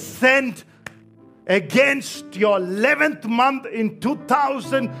sent against your 11th month in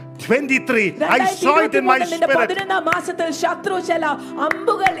 2023. I saw it in my spirit.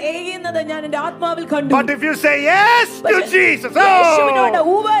 But if you say yes to Jesus,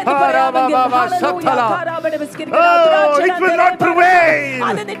 it will not prevail.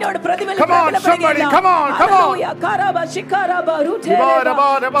 Come on, somebody, come on, come on.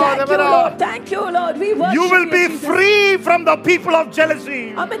 Thank you, Lord. We worship you will be free from the people of jealousy.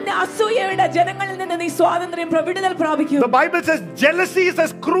 The Bible says jealousy is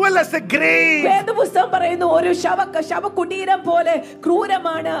as cruel as a grave.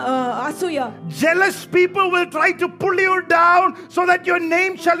 Jealous people will try to pull you down so that your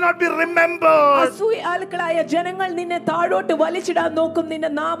name shall not be remembered.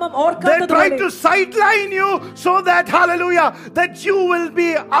 They try to sideline you so that, hallelujah, that you will be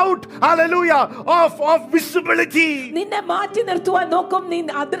out, hallelujah, of visibility.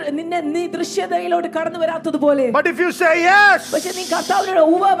 But if you say yes,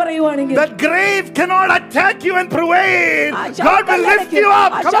 that grave cannot attack you and prevail. God will lift you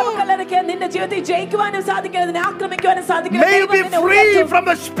up. Come on. May you be free from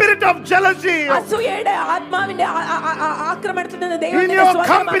the spirit of jealousy. In your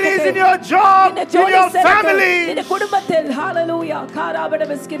companies, in your job, in your family.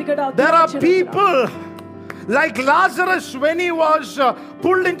 There are people like Lazarus when he was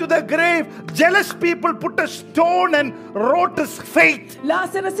pulled into the grave. Jealous people put a stone and wrote his fate.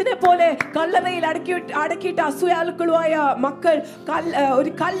 ലാസറസിനെ പോലെ കല്ലറയിൽ അടക്കിയിട്ട് അസൂയാലുക്കളായ മക്കൾ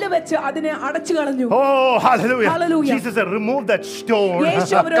ഒരു കല്ല് വെച്ച് അതിനെ അടച്ചു കളഞ്ഞു. Oh, hallelujah. Hallelujah. Jesus said, remove that stone.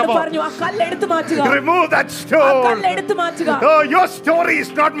 യേശു അവരോട് പറഞ്ഞു ആ കല്ല് എടുത്തു മാറ്റുക. Remove that stone. ആ കല്ല് എടുത്തു മാറ്റുക. Oh, your story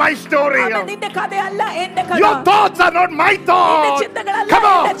is not my story. നിന്റെ കഥയല്ല എൻ്റെ കഥ. Your thoughts are not my thoughts. നിന്റെ ചിന്തകളല്ല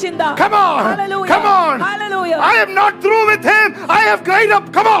എൻ്റെ ചിന്ത. Come on. Hallelujah. Come on. Hallelujah. I am not through with him. I have grown up.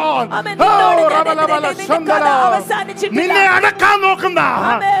 Come on. നിന്നെ അടക്കാൻ നോക്കുന്ന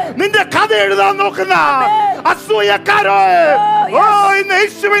നിന്റെ കഥ എഴുതാൻ നോക്കുന്ന അസൂയക്കാരോ ഇന്ന്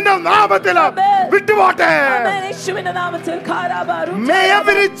യേശുവിന്റെ നാമത്തിൽ വിട്ടുപോട്ടെ. May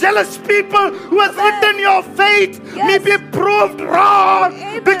every jealous people who has written your fate may be proved wrong,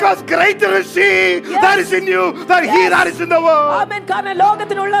 because greater is he that is in you than he that is in the world. ആമേൻ. കാരണം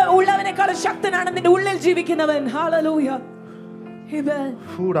ലോകത്തിനുള്ളവനേക്കാൾ ശക്തനാണ് നിന്റെ ഉള്ളിൽ ജീവിക്കുന്നവൻ. Hallelujah. Amen.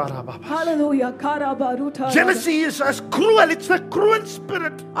 Hallelujah. Jealousy is as cruel. It's a cruel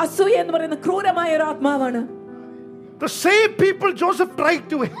spirit. അസൂയ എന്ന് പറയുന്ന ക്രൂരമായ ഒരു ആത്മാവാണ്. The same people Joseph tried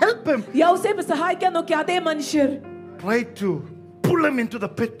to help him. യൗസേപ്പിനെ സഹായിക്കാൻ നോക്കിയ അതേ മനുഷ്യർ tried to pull him into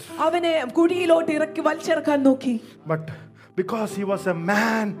the pit. അവനെ കുഴിയിലോട്ട് ഇറക്കി വലിച്ചിറക്കാൻ നോക്കി. But because he was a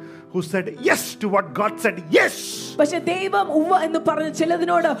man who said yes to what God said yes. പക്ഷേ ദൈവം ഉവ്വ എന്ന് പറഞ്ഞ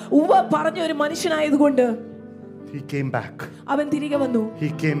ചിലതിനോട് ഉവ്വ പറഞ്ഞ ഒരു മനുഷ്യനായതുകൊണ്ട് he came back. അവൻ തിരികെ വന്നു. He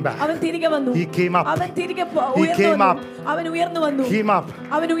came back. അവൻ തിരികെ വന്നു. He came up. അവൻ തിരികെ He came up. അവൻ ഉയർന്നു വന്നു. Came up.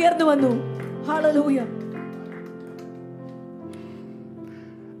 അവൻ ഉയർന്നു വന്നു. Hallelujah.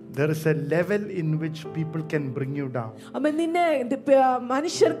 There is a level in which people can bring you down. അവൻ നിന്നെ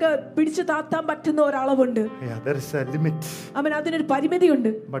മനുഷ്യർക്ക് പിടിച്ചു താത്താൻ പറ്റുന്ന ഒരളവുണ്ട്. Yeah, there is a limit. അവൻ അതിനൊരു പരിമിതിയുണ്ട്.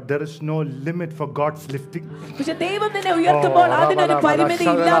 But there is no limit for God's lifting. പക്ഷേ ദൈവം നിന്നെ ഉയർത്തുമ്പോൾ അതിനൊരു പരിമിതി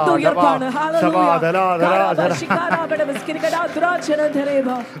ഇല്ലാത്ത ഉയർപ്പാണ്.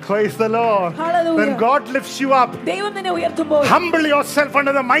 Praise the Lord. When God lifts you up, ദൈവം നിന്നെ ഉയർത്തുമ്പോൾ humble yourself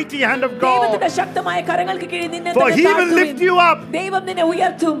under the mighty hand of God. ദൈവത്തിന്റെ ശക്തമായ കരങ്ങൾക്ക് കീഴിൽ നിന്നെ For he will lift you up. ദൈവം നിന്നെ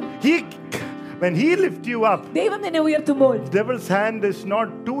ഉയർത്തും. When he lifts you up, ദൈവം നിന്നെ ഉയർത്തുമ്പോൾ devil's hand is not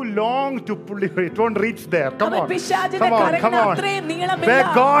too long to pull you. It won't reach there. Come on. Come on. Come on. Where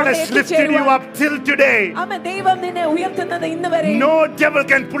God has lifted you up till today, ദൈവം നിന്നെ ഉയർത്തുന്നത് ഇന്ന് വരെ no devil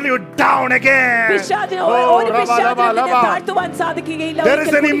can pull you down again. ഒരു പിശാചിനും നിന്നെ താഴ്ത്തുവാൻ സാധിക്കുകയില്ല. There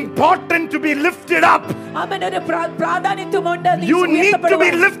is an importance to be lifted up. അവനൊരു പ്രാധാന്യമുണ്ട്. You need to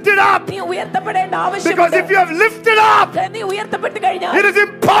be lifted up. നീ ഉയർത്തപ്പെടേണ്ട ആവശ്യമുണ്ട്. Because if you have lifted up, നീ ഉയർത്തപ്പെട്ട് കഴിഞ്ഞാൽ it is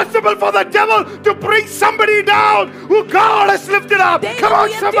impossible for the devil to bring somebody down who God has lifted up. Come on,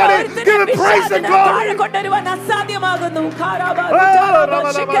 somebody, give him praise and glory.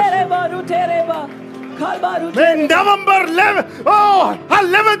 In November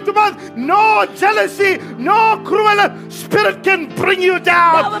 11th month, no jealousy, no cruel spirit can bring you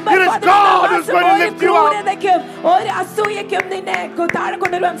down. It is God who is going to lift you up. ഒരു അസൂയക്കും നിന്നെ താഴെ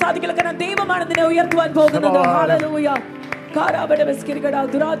കൊണ്ടുവരുവാൻ സാധിക്കില്ല. കാരണം ദൈവമാണ് നിന്നെ ഉയർത്തുവാൻ പോകുന്നത്. ഹല്ലേലൂയ.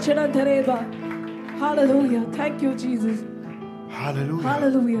 Hallelujah. Thank you, Jesus. Hallelujah.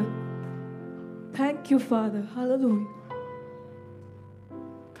 Hallelujah. Thank you, Father. Hallelujah.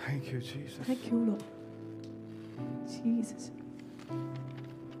 Thank you, Jesus. Thank you, Lord. Jesus.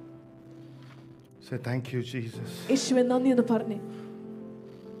 Say thank you, Jesus. യേശുവേ നന്ദി എന്ന് പറഞ്ഞേ.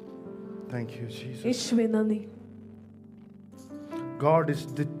 Thank you, Jesus. യേശുവേ നന്ദി. God is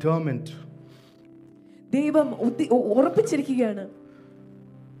determined. ദൈവം ഉറപ്പിച്ചിരിക്കുകയാണ്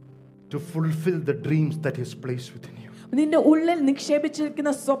to fulfill the dreams that He has placed within you. നിന്റെ ഉള്ളിൽ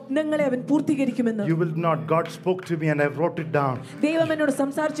നിക്ഷേപിച്ചിരിക്കുന്ന സ്വപ്നങ്ങളെ അവൻ പൂർത്തീകരിക്കുമെന്ന്. You will not. God spoke to me and I wrote it down. ദൈവം എന്നോട്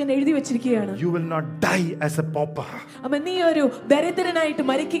സംസാരിച്ച് എഴുതി വെച്ചിരിക്കുകയാണ്. You will not die as a pauper. നീ ഒരു ദരിദ്രനായിട്ട്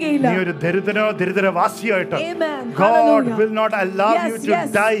മരിക്കുകയില്ല. നീ ഒരു ദരിദ്രവാസിയായിട്ട്. Amen. God will not allow you to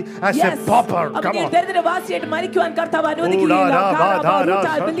die as a pauper. Come on. ദരിദ്രവാസിയായിട്ട് മരിക്കുവാൻ കർത്താവ് അനുവദിക്കുകയില്ല.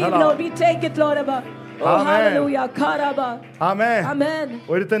 I believe, Lord, we take it, Lord. Oh, hallelujah. Amen. Amen.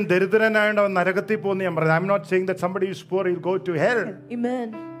 ഒരുത്തൻ ദരിദ്രനായോണ്ട് അവൻ നരകത്തിൽ പോകുന്നു ഞാൻ പറഞ്ഞു. I'm not saying that somebody who is poor will go to hell. Amen.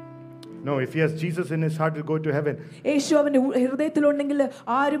 No, if he has Jesus in his heart, he'll go to heaven. യേശു അവന്റെ ഹൃദയത്തിലുണ്ടെങ്കിൽ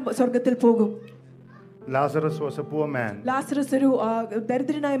ആരും സ്വർഗ്ഗത്തിൽ പോകും. Lazarus was a poor man. Lazarus ഒരു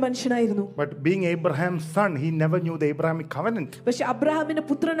ദരിദ്രനായ മനുഷ്യനായിരുന്നു. But being Abraham's son, he never knew the Abrahamic covenant. പക്ഷേ അബ്രഹാമിന്റെ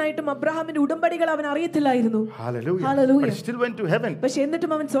പുത്രനായിട്ടും അബ്രഹാമിന്റെ ഉടമ്പടികൾ അവൻ അറിയത്തില്ലായിരുന്നു. Hallelujah. Hallelujah. But he still went to heaven. പക്ഷേ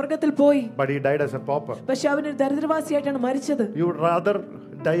എന്നിട്ടും അവൻ സ്വർഗ്ഗത്തിൽ പോയി. But he died as a pauper. പക്ഷേ അവൻ ഒരു ദരിദ്രവാസിയായിട്ടാണ് മരിച്ചത്. You would rather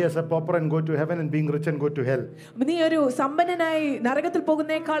die as a pauper and go to heaven and being rich and go to hell. നീ ഒരു സമ്പന്നനായി നരകത്തിൽ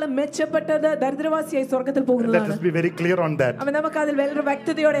പോകുന്നേക്കാളും മെച്ചപ്പെട്ടത് ദരിദ്രവാസിയായി സ്വർഗ്ഗത്തിൽ പോകുന്നതാണ്. Let us be very clear on that. അവൻ നമുക്ക് അതിൽ വളരെ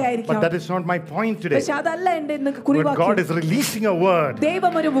വ്യക്തതയോടെ ആയിരിക്കാം. But that is not my point today. പക്ഷേ അതല്ല എൻ്റെ കുറിവാക്യം. God is releasing a word.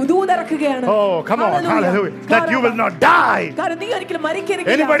 ദൈവം ഒരു ദൂത് ഇറക്കുകയാണ്. Oh, come on. Hallelujah. That you will not die. കാരണം നീ ഒരിക്കലും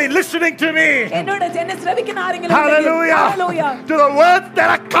മരിക്കരുത്. Anybody listening to me? എന്നോട് എന്നെ ശ്രവിക്കുന്ന ആരെങ്കിലും Hallelujah. Hallelujah. To the words that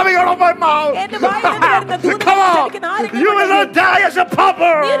are coming out of my mouth. എൻ്റെ വായിൽ നിന്ന് വരുന്ന ദൂത് ശ്രവിക്കുന്ന ആരെങ്കിലും You will not die as a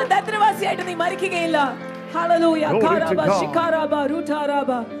pauper. നീ ഒരു ദരിദ്രവാസിയായിട്ട് നീ മരിക്കുകയില്ല. Hallelujah. Karaba shikaraba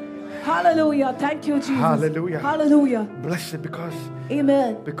rutaraba. Hallelujah. Thank you, Jesus. Hallelujah. Hallelujah. Blessed because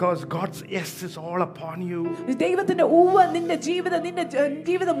Amen. Because God's yes is all upon you. ദൈവത്തിന്റെ നിന്റെ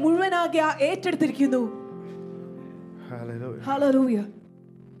ജീവിതം മുഴുവനാകെ ഏറ്റെടുത്തിരിക്കുന്നു. Hallelujah. Hallelujah.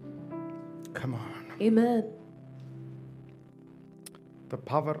 Come on. Amen. The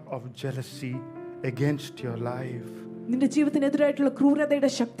power of jealousy against your life നിന്റെ ജീവിതത്തിനെതിരായിട്ടുള്ള ക്രൂരതയുടെ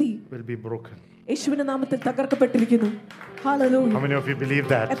ശക്തി will be broken. യേശുവിന്റെ നാമത്തിൽ തകർക്കപ്പെട്ടിരിക്കുന്നു. Hallelujah. How many of you believe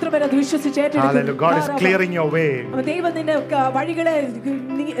that? എത്ര പേർ അത് വിശ്വസിച്ച് ഏറ്റെടുക്കുന്നു? Hallelujah. God is clearing your way. ദൈവം നിന്റെ വഴികളെ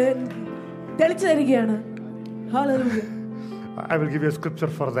തെളിച്ചു തരികയാണ്. Hallelujah. I will give you a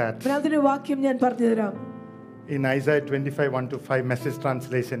scripture for that. അതിനൊരു വാക്യം ഞാൻ പറഞ്ഞു തരാം. In Isaiah 25, 1-5 message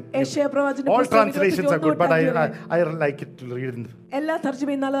translation. ഏശയ്യാ പ്രവാചകന്റെ All പുസ്തകം translations are good, but 21-5 I like it to read. എല്ലാ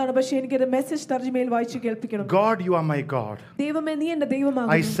തർജ്ജമയും നല്ലതാണ്, പക്ഷേ എനിക്കത് മെസ്സേജ് തർജ്ജമയിൽ വായിച്ചു കേൾപ്പിക്കണം. God, you are my God. ദൈവമേ, നീ എൻ്റെ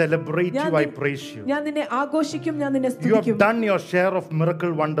ദൈവമാകുന്നു. I celebrate you, I praise you. ഞാൻ നിന്നെ ആഘോഷിക്കും, ഞാൻ നിന്നെ You have സ്തുതിക്കും. done your share of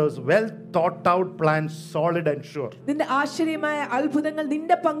miracle wonders, well thought out plans, solid and sure. നിന്റെ ആശ്ചര്യമായ അത്ഭുതങ്ങൾ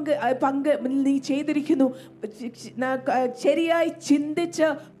നിന്റെ പങ്ക് നീ ചെയ്തിരിക്കുന്നു. ശരിയായി ചിന്തിച്ച്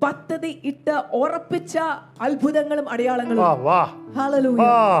പദ്ധതി ഇട്ട് ഉറപ്പിച്ച അത്ഭുതങ്ങളും അടയാളങ്ങളും. ഹല്ലേലൂയ.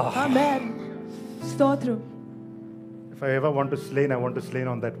 ആമേൻ. സ്തോത്രം. If I ever want to slain, I want to slain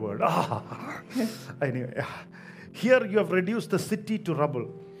on that word. Anyway, here you have reduced the city to rubble.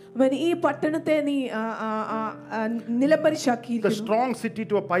 ഈ പട്ടണത്തെ നീ നിലംപരിശാക്കിയിരിക്കുന്നു. The strong city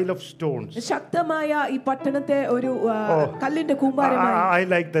to a pile of stones. ശക്തമായ ഈ പട്ടണത്തെ ഒരു കല്ലിന്റെ കൂമ്പാരമായി. I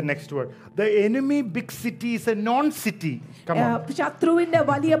like the next word. The enemy big city is a non-city. Come on. ശത്രുവിന്റെ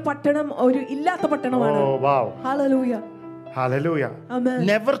വലിയ പട്ടണം ഒരു ഇല്ലാത്ത പട്ടണമാണ്. Oh wow. Hallelujah. Hallelujah. Amen.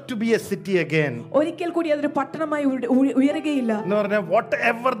 Never to be a city again. ഒരിക്കൽ കൂടി അതൊരു പട്ടണമായി ഉയരുകയില്ല.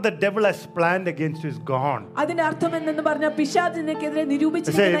 Whatever the devil has planned against you is gone. അതിന്റെ അർത്ഥം എന്തെന്ന് പറഞ്ഞാൽ പിശാചിനെതിരെ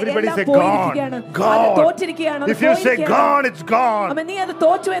നിരൂപിച്ചിരിക്കുന്ന everybody എല്ലാം say പോയിരിക്കുകയാണ്. അത് തോറ്റിരിക്കുകയാണ്. If you say gone, it's gone. നീ അത്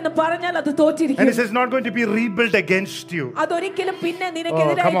തോറ്റു എന്ന് പറഞ്ഞാൽ അത് തോറ്റിരിക്കും. And it is not going to be rebuilt against you. അതൊരിക്കലും പിന്നെ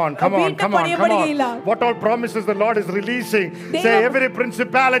നിനക്കെതിരെ come on. What all promises the Lord is releasing. Say every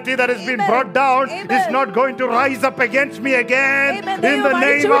principality that has been brought down is not going to rise up against me again. In the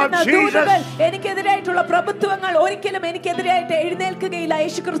name of Jesus. എനിക്കെതിരായിട്ടുള്ള പ്രഭുത്വങ്ങൾ ഒരിക്കലും എനിക്കെതിരായിട്ട് എഴുന്നേൽക്കുകയില്ല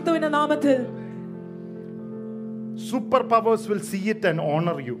യേശുക്രിസ്തുവിന്റെ നാമത്തിൽ. Superpowers will see it and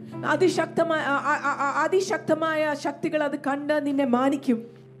honor you. അതിശക്തമായ ശക്തികൾ അത് കണ്ട് നിന്നെ മാനിക്കും.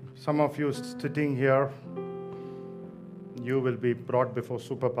 Some of you sitting here, you will be brought before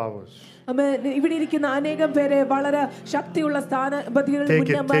superpowers. ഇവിടെ ഇരിക്കുന്ന അനേകം പേരെ വളരെ ശക്തിയുള്ള സ്ഥാനപതികളിൽ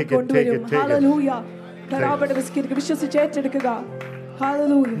മുന്നമായി കൊണ്ടുവരും. Hallelujah.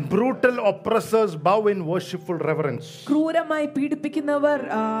 Brutal oppressors bow in worshipful reverence. ക്രൂരമായി പീഡിപ്പിക്കുന്നവർ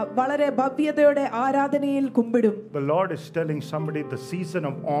വളരെ ഭവ്യതയോടെ ആരാധനയിൽ കുമ്പിടും. The Lord is telling somebody the season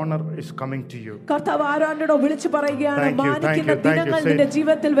of honor is coming to you. കർത്താവ് ആരോടോ വിളിച്ചു പറയുകയാണ്, മാനിക്കുന്ന ദിനങ്ങൾ നിന്റെ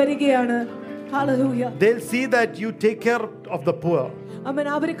ജീവിതത്തിൽ വരികയാണ്. Hallelujah. They'll see that you take care of the poor.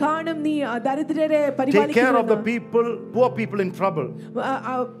 അവർ കാണും നീ ദരിദ്രരെ പരിപാലിക്കുന്നു. Take care of the people, poor people in trouble.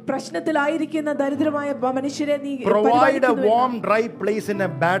 പ്രശ്നത്തിലായിരിക്കുന്ന ദരിദ്രമായ മനുഷ്യരെ നീ provide a warm dry place in a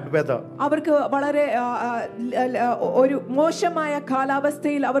bad weather. അവർക്ക് വളരെ ഒരു മോശമായ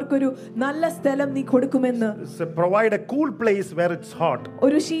കാലാവസ്ഥയിൽ അവർക്കൊരു നല്ല സ്ഥലം നീ കൊടുക്കുമെന്ന്. Provide a cool place where it's hot.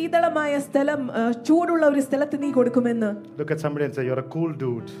 ഒരു ശീതളമായ സ്ഥലം, ചൂടുള്ള ഒരു സ്ഥലത്ത് നീ കൊടുക്കുമെന്ന്. Look at somebody and say you're a cool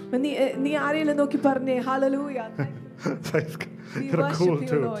dude. നീ ആരെയും നോക്കി പറഞ്ഞേ hallelujah. You're a cool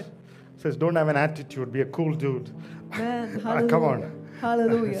dude. Says don't have an attitude, be a cool dude. Man, come on.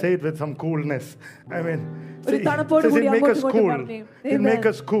 Hallelujah. Say it with some coolness. I mean, it make us cool. It make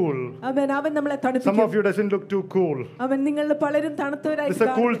us cool. Some of you doesn't look too cool. It's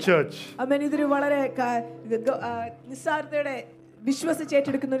a cool church.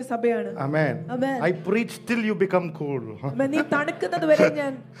 വിശ്വസിച്ചേറ്റെടുക്കുന്ന ഒരു സഭയാണ്. Amen. I preach till you become cool. നീ തണുക്കുന്നത് വരെ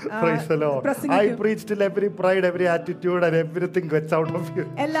ഞാൻ praise the Lord. I preach till every pride, every attitude and everything gets out of you.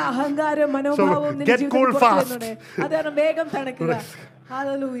 എല്ലാ അഹങ്കാരവും മനോഭാവവും നിന്റെ ജീവിതത്തിൽ പുറത്തു വരുന്നുണ്ട്. അതാണ് വേഗം തണുക്കുക.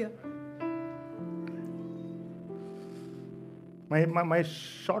 Hallelujah. My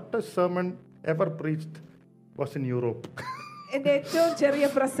shortest sermon ever preached was in Europe. എൻ്റെ ഏറ്റവും ചെറിയ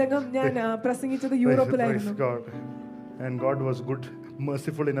പ്രസംഗം ഞാൻ പ്രസംഗിച്ചത് യൂറോപ്പിലായിരുന്നു. And God was good,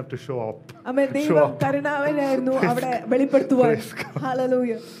 merciful enough to show up. ദൈവം കരുണാവാനായിരുന്നു അവിടെ വെളിപ്പെടുത്തുവാൻ.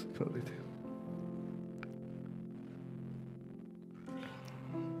 Hallelujah.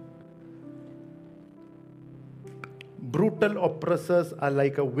 Brutal oppressors are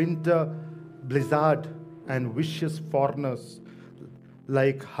like a winter blizzard and vicious foreigners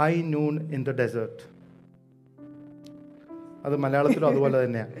like high noon in the desert. അത് മലയാളത്തിലും അതുപോലെ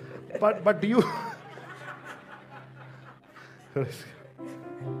തന്നെയാണ്. But you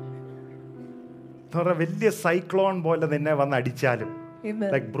വലിയ സൈക്ലോൺ പോലെ നിന്നെ വന്ന് അടിച്ചാലും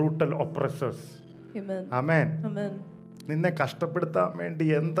ലൈക്ക് ബ്രൂട്ടൽ ഒപ്രസേഴ്സ്. ആമേൻ. നിന്നെ കഷ്ടപ്പെടുത്താൻ വേണ്ടി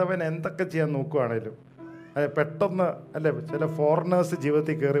എന്തൊക്കെ ചെയ്യാൻ നോക്കുവാണേലും പെട്ടെന്ന് അല്ലെ ചില ഫോറിനേഴ്സ്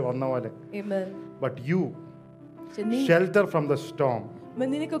ജീവിതത്തിൽ കയറി വന്ന പോലെ. But you shelter from the storm.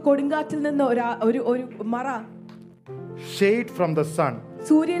 നിനക്ക് കൊടുങ്കാറ്റിൽ നിന്ന് ഒരു മറ. Shade from the sun.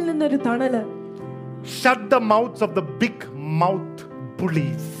 സൂര്യനിൽ നിന്നൊരു തണല്. Shut the mouths of the big mouth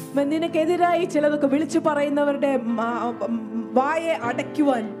bullies. നിനക്കെതിരായി ചിലതൊക്കെ വിളിച്ചു പറയുന്നവരുടെ വായെ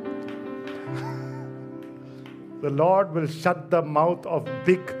അടയ്ക്കുവാൻ. The Lord will shut the mouth of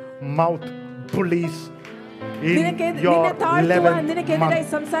big mouth bullies in your 11th month.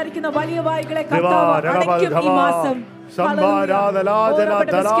 സംസാരിക്കുന്ന വലിയ വായികളെ കർത്താവ് അടയ്ക്കും ഈ മാസം.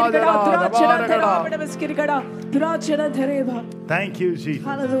 Thank you, Jesus.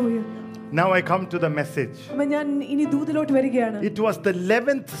 Hallelujah. Now I come to the message. It was the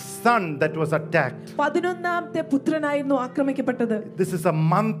 11th son that was attacked. This is a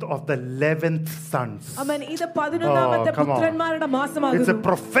month of the 11th sons. Oh, come on. It's a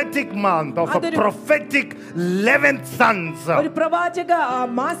prophetic month of a prophetic 11th sons. Oh,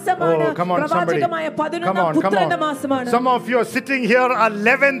 come on, somebody. Come on, come on. Some of you are sitting here are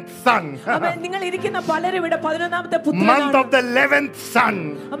 11th son. Month of the 11th son.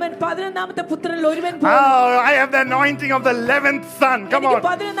 Oh, I have the anointing of the 11th son. Come on.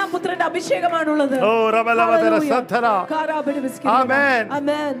 Oh, Amen.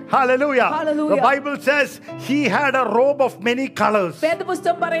 Amen. Hallelujah. The Bible says he had a robe of many colors.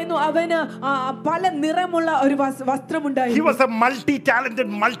 He was a multi-talented,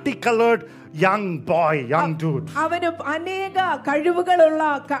 multicolored young boy, young dude. How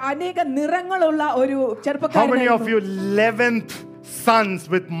many of you 11th sons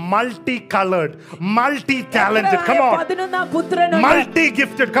with multicolored, multi-talented? Come on.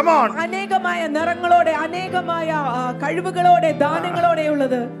 Multi-gifted. Come on.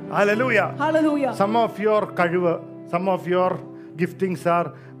 Hallelujah. Hallelujah. Some of your giftings are,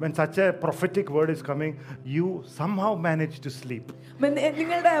 when such a prophetic word is coming, you somehow manage to sleep.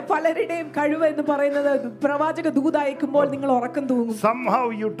 Somehow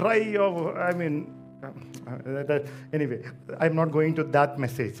you try your, anyway, I'm not going to that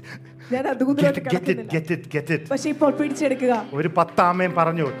message. Get it. ഒരു 10 ആമേൻ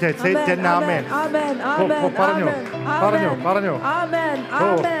പറഞ്ഞു. Say 10 ആമേൻ. പറഞ്ഞു.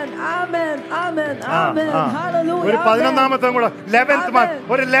 ഒരു 11ാമത്തെ കൂടെ 11th month.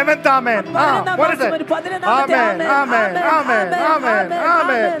 ഒരു 11th amen.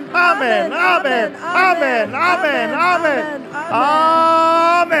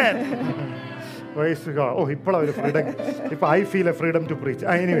 Amen. Praise God. Oh, I feel a freedom to preach.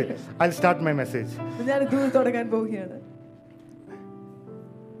 Anyway, I'll start my message.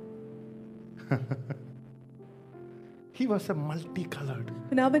 He was a multicolored.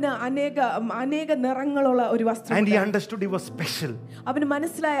 And he understood he was special.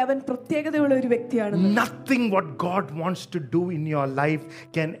 Nothing what God wants to do in your life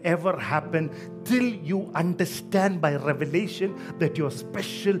can ever happen till you understand by revelation that you are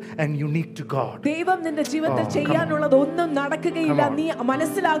special and unique to God.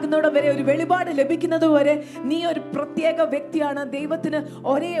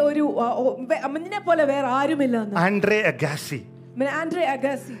 Andre Agassi,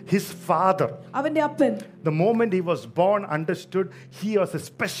 his father, the moment he was born, understood he was a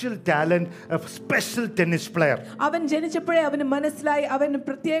special talent, a special tennis player.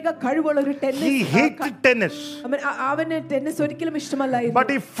 He hated tennis, but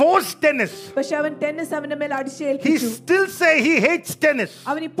he forced tennis. He still say he hates tennis,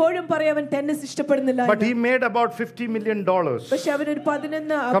 but he made about $50 million.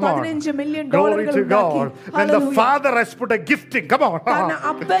 Come on. Glory to God. When the father has put a gifting, come on.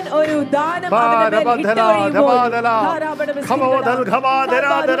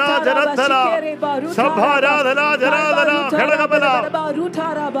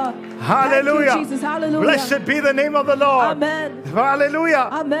 Hallelujah. Blessed be the name of the Lord. Amen. Hallelujah.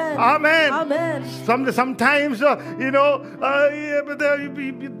 Amen. Amen. Amen. Sometimes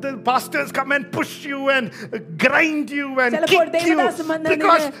the pastors come and push you and grind you and kick you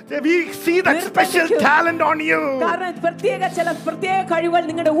because we see that special talent on you.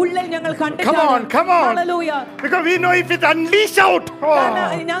 Come on. Hallelujah. Because we know if it unleash out,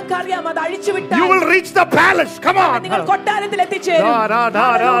 you will reach the palace. Come on.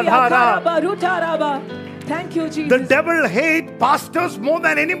 Thank you, Jesus. The devil hates pastors more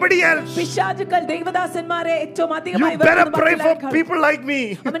than anybody else. You better pray for people like me.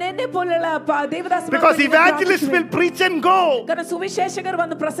 Because evangelists will preach and go.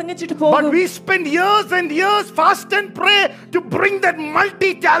 But we spend years and years fast and pray to bring that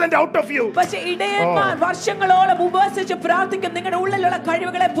multi-talent out of you.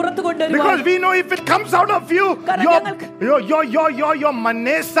 Because we know if it comes out of you, your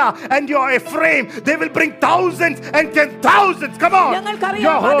Manasseh and your Ephraim, they will bring thousands and 10,000s. Come on.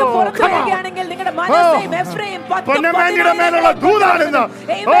 Come on. മനസ്സേയും Ephraim പൊന്നമ്മയുടെ മേലുള്ള ദൂതാണെന്ന്.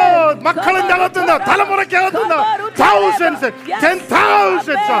 ഓ, മക്കളിന്റെ അകത്തുനിന്ന് തലമുറയ്ക്കകത്തുനിന്ന് thousands,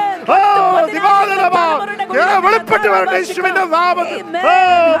 10,000s. ഓ, ദിവാലലബാ. വെളിപ്പെട്ട് വരട്ടെ യേശുവിന്റെ നാമത്തിൽ. ഓ,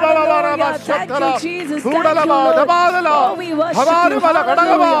 ബലബലബ ശക്തല. കൂടലബ ദബാലല. ഹവാലബല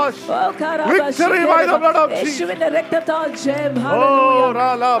കടകവാശ്. Victory by the blood of Jesus. യേശുവിന്റെ രക്തത്താൽ ജയം. Oh,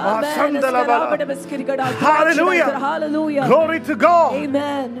 ralaba sandalaba. Hallelujah. Hallelujah. Glory to God.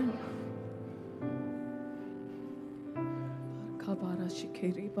 Amen.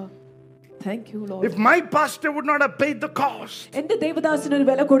 Thank you, Lord. If my pastor would not have paid the cost, എന്റെ ദേവദാസന് ഒരു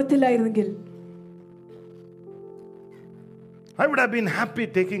വില കൊടുത്തില്ലായിരുന്നെങ്കിൽ I would have been happy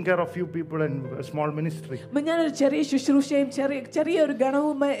taking care of few people in a small ministry. ഞാനൊരു ചെറിയ ശുശ്രൂഷയും ചെറിയൊരു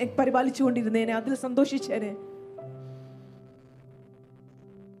ഗണവും പരിപാലിച്ചുകൊണ്ടിരുന്നേനെ, അതിൽ സന്തോഷിച്ചേനെ.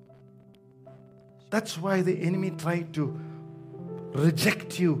 That's why the enemy tried to reject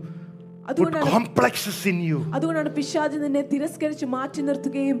you, put complexes in you. അതുകൊണ്ടാണ് പിശാച് നിന്നെ തിരസ്കരിച്ച് മാറ്റി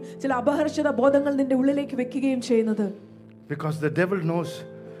നിർത്തുകയും ചില അപഹർഷത ബോധങ്ങൾ നിന്റെ ഉള്ളിലേക്ക് വെക്കുകയും ചെയ്യുന്നത്. Because the devil knows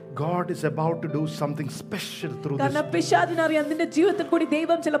God is about to do something special through this. കാരണം പിശാചിന് അറിയാം നിന്റെ ജീവിതത്തിൽ കൂടി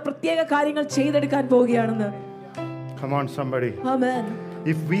ദൈവം ചില പ്രത്യേക കാര്യങ്ങൾ ചെയ്തെടുക്കാൻ പോവുകയാണെന്ന്. Come on somebody. Amen.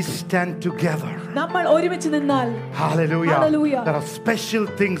 If we stand together, നമ്മൾ ഒരുമിച്ച് നിന്നാൽ, hallelujah, hallelujah, there are special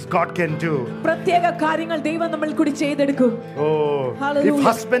things God can do. പ്രത്യേക കാര്യങ്ങൾ ദൈവം നമ്മളിൽ കൂടി ചെയ്തെടുക്കും. Oh, hallelujah. If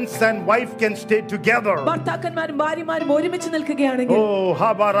husbands and wife can stay together, ഭർത്താക്കന്മാരും ഭാര്യമാരും ഒരുമിച്ച് നിൽക്കുകയാണെങ്കിൽ, oh,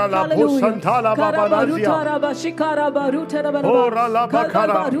 habarala bosantala babanazia, shikaraba rutaraba, oh, rala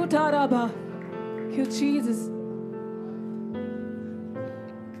bakara, rutaraba. Thank you, Jesus.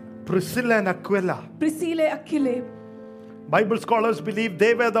 Priscilla and Aquila. Priscilla Aquila. Bible scholars believe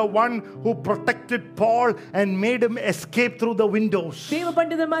they were the one who protected Paul and made him escape through the windows.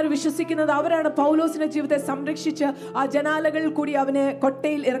 ദൈവപണ്ഡിതന്മാർ വിശ്വസിക്കുന്നത് അവരാണ് പൗലോസിന്റെ ജീവിതത്തെ സംരക്ഷിച്ച് ആ ജനാലകളിൽ കൂടി അവനെ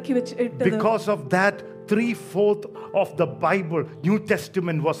കൊട്ടയിൽ ഇറക്കി വെച്ചിട്ടത്. Because of that, 3/4 of the Bible, New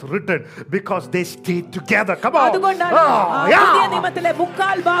Testament was written because they stayed together. Come on. അതുകൊണ്ടാണ് പുതിയ നിയമത്തിലെ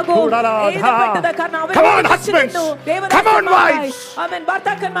മുക്കാൽ ഭാഗവും എഴുതപ്പെട്ടത്. കാരണം അവർ Come on, husbands. Come on, wives. ആമേൻ.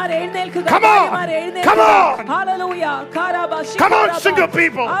 ഭർത്താക്കന്മാരെ എഴുന്നേൽക്കുക, Come on. ഭാര്യമാരെ എഴുന്നേൽക്കുക. Come on. Hallelujah. Come on, single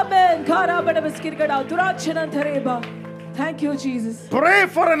people. Amen. കാരാബട ബസ്കിർഗഡ ദുരാക്ഷണം ധരേബ. Thank you, Jesus. Pray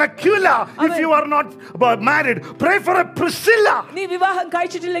for an Aquila. If you are not married, pray for a Priscilla. നീ വിവാഹം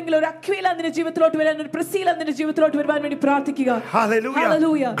കഴിച്ചിട്ടില്ലെങ്കിൽ ഒരു അക്വില നിന്റെ ജീവിതത്തിലോട്ട് വരാൻ, ഒരു പ്രിസ്കില്ല നിന്റെ ജീവിതത്തിലോട്ട് വരാൻ വേണ്ടി പ്രാർത്ഥിക്കുക. Hallelujah.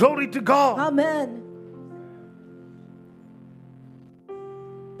 Hallelujah. Glory to God. Amen.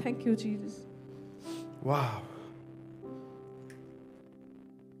 Thank you, Jesus. Wow.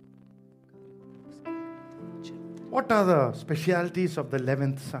 What are the specialities of the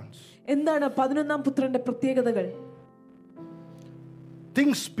 11th sons? എന്താണ് 11ാം പുത്രന്റെ പ്രത്യേകതകൾ?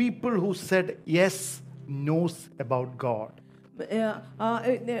 Things people who said yes knows about God.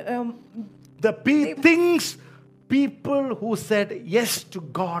 The things people who said yes to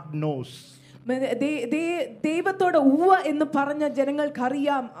God knows. ദൈവത്തോട് ഉവ്വ എന്ന് പറഞ്ഞ ജനങ്ങൾക്ക്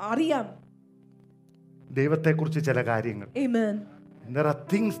അറിയാം ദൈവത്തെക്കുറിച്ച് ചില കാര്യങ്ങൾ. Amen. There are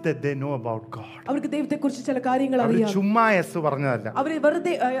things that they know about God. അവർക്ക് ദൈവത്തെക്കുറിച്ച് ചില കാര്യങ്ങൾ അറിയാം. ചുമ്മാ യെസ് പറഞ്ഞതല്ല. അവർ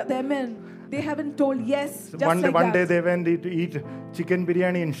വെറുതെ amen. They haven't told yes just like that. One day they went to eat chicken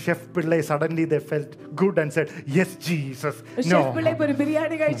biryani and Chef Pillai suddenly they felt good and said yes Jesus. No. Chef Pillai ഒരു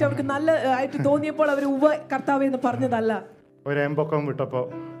ബിരിയാണി കഴിച്ച് അവർക്ക് നല്ല ആയിട്ട് തോന്നിയപ്പോൾ അവർ ഉവ്വ കർത്താവേ എന്ന് പറഞ്ഞതല്ല. ഒരു എമ്പക്കം വിട്ടപ്പോൾ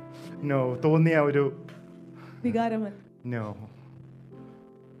no തോന്നിയ ഒരു വികാരമല്ല. No.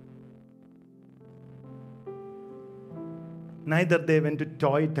 Neither they went to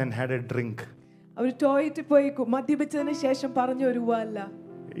toilet and had a drink. അവർ ടോയ്ലറ്റിൽ പോയി മദ്യപിച്ചതിന് ശേഷം പറഞ്ഞ ഒരു ഉവ്വ അല്ല.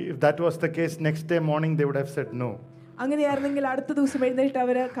 If that was the case, next day morning they would have said no. അങ്ങനെയായിരുന്നെങ്കിൽ അടുത്ത ദിവസം എഴുന്നേറ്റ്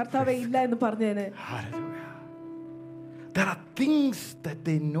അവര് കർത്താവേ ഇല്ല എന്ന് പറഞ്ഞേനെ. Hallelujah. There are things that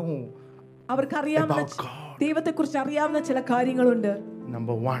they know അവർക്കറിയാവുന്ന ദൈവത്തെക്കുറിച്ച് അറിയാവുന്ന ചില കാര്യങ്ങളുണ്ട്.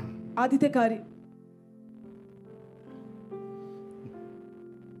 Number 1. ആദ്യത്തെ കാര്യം,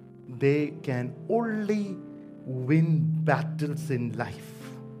 they can only win battles in life.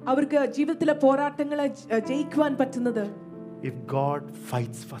 അവർക്ക് ജീവിതത്തിലെ പോരാട്ടങ്ങളെ ജയിക്കുവാൻ പറ്റുന്നത് if God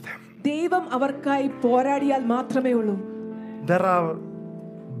fights for them. ദൈവം അവർക്കായി പോരാടിയാൽ മാത്രമേ ഉള്ളൂ. There are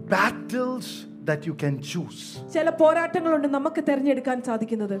battles that you can choose. ചില പോരാട്ടങ്ങളുണ്ട് നമുക്ക് തിരഞ്ഞെടുക്കാൻ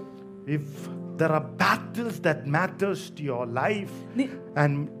സാധിക്കുന്നത്. If there are battles that matters to your life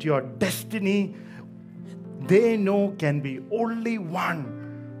and to your destiny, they know can be only one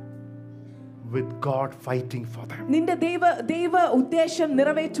with God fighting for them. നിന്റെ ദൈവ ഉദ്ദേശം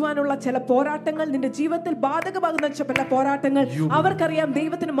നിറവേറ്റുവാനുള്ള ചില പോരാട്ടങ്ങൾ, നിന്റെ ജീവിതത്തിൽ ബാധകമാകുന്ന ചില പോരാട്ടങ്ങൾ അവർക്കറിയാം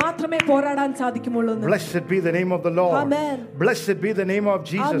ദൈവത്തിന് മാത്രമേ പോരാടാൻ സാധിക്കുമുള്ളൂ. Blessed be the name of the Lord. Amen. Blessed be the name of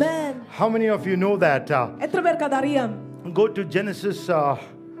Jesus. Amen. How many of you know that? എത്ര പേർക്ക് അതറിയാം? Go to Genesis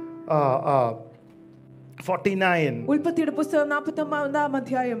 49. ഉൽപ്പത്തിയുടെ പുസ്തകം 49-ാം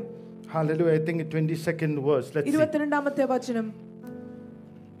അധ്യായം. Hallelujah. I think 22nd verse. Let's see. 22-ാമത്തെ വചനം.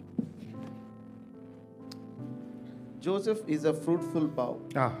 Joseph is a fruitful bough.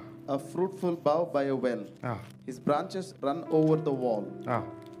 A fruitful bough by a well. His branches run over the wall.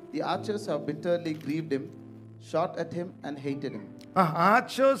 The archers have bitterly grieved him, shot at him and hated him.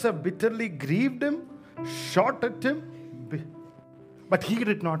 Archers have bitterly grieved him, shot at him, but he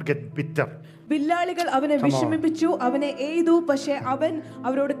did not get bitter. വില്ലാളികൾ അവനെ വിഷമിപ്പിച്ചു, അവനെ എയ്തു, പക്ഷേ അവൻ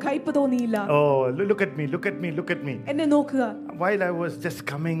അവരോട് കയ്പ് തോന്നിയില്ല. Oh, look at me, look at me, look at me. എന്നെ നോക്കുക. While I was just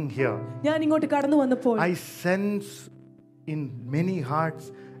coming here, ഞാൻ ഇങ്ങോട്ട് കടന്നു വന്നപ്പോൾ I sense in many hearts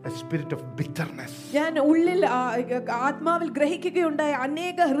a spirit of bitterness. ഞാൻ ഉള്ളിൽ ആത്മാവിൽ ഗ്രഹിക്കുകയുണ്ടായ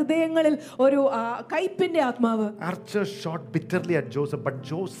അനേക ഹൃദയങ്ങളിൽ ഒരു കയ്പിന്റെ ആത്മാവ്. Archers shot bitterly at Joseph, but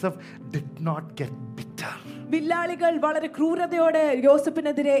Joseph did not get bitter. വില്ലാളികൾ വളരെ ക്രൂരതയോടെ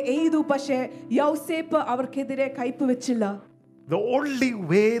യോസേപ്പിനെതിരെ എയ്തു, പക്ഷേ യോസേപ്പ് അവർക്കെതിരെ കയ്പ് വെച്ചില്ല. The only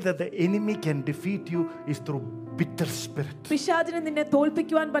way that the enemy can defeat you is through bitter spirit. പിശാചിനെ നിന്നെ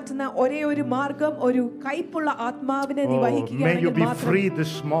തോൽപ്പിക്കുവാൻ പറ്റുന്ന ഒരേ ഒരു മാർഗ്ഗം ഒരു കയ്പുള്ള ആത്മാവിനെ നീ വഹിക്കുകയാണെങ്കിൽ മാത്രം. May you be free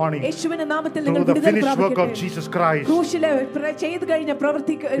this morning. യേശുവിന്റെ നാമത്തിൽ നിങ്ങൾ വിടുതൽ പ്രാപിക്കട്ടെ. പ്രാപിക്കട്ടെ. Through the finished work of Jesus Christ. ക്രൂശിലെ ചെയ്തു കഴിഞ്ഞ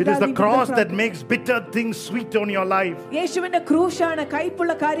പ്രവൃത്തി. It is the cross that makes bitter things sweet on your life. യേശുവിന്റെ ക്രൂശാണ്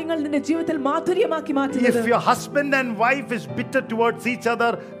കയ്പുള്ള കാര്യങ്ങൾ നിന്റെ ജീവിതത്തിൽ മാധുര്യമാക്കി മാറ്റുന്നത്. If your husband and wife is bitter towards each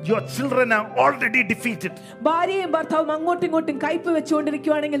other, your children are already defeated. ഭാര്യയും ഭർത്താവും അങ്ങോട്ടും ഇങ്ങോട്ടും കയ്പ്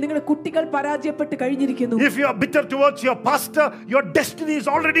വെച്ചുകൊണ്ടിരിക്കുകയാണെങ്കിൽ നിങ്ങളുടെ കുട്ടികൾ പരാജയപ്പെട്ട് കഴിഞ്ഞിരിക്കുന്നു. If you are bitter towards your pastor, your destiny is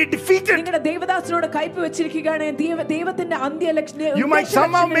already defeated. നിങ്ങളുടെ ദേവദാസനോട് കയ്പ് വെച്ചിരിക്കുകയാണെങ്കിൽ ദൈവത്തിന്റെ അന്ത്യലക്ഷ്യം. You might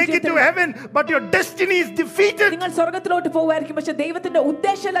somehow make it to heaven, but your destiny is defeated. നിങ്ങൾ സ്വർഗ്ഗത്തിലോട്ട് പോകുമായിരിക്കും, പക്ഷേ ദൈവത്തിന്റെ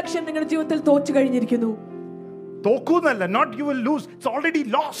ഉദ്ദേശ ലക്ഷ്യം നിങ്ങളുടെ ജീവിതത്തിൽ തോറ്റു കഴിഞ്ഞിരിക്കുന്നു. തോക്കുന്നല്ല, not you will lose, it's already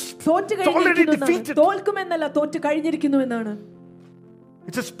lost. തോറ്റു കഴിഞ്ഞിരിക്കുന്നു. തോൽക്കുമെന്നല്ല, തോറ്റു കഴിഞ്ഞിരിക്കുന്നു എന്നാണ്.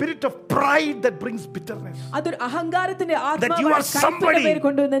 It's a spirit of pride that brings bitterness. അതൊരു അഹങ്കാരത്തിന്റെ That you are somebody.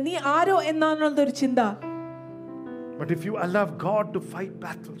 കൊണ്ടുവന്ന നീ ആരോ എന്നാണുള്ളൊരു ചിന്ത. But if you allow God to fight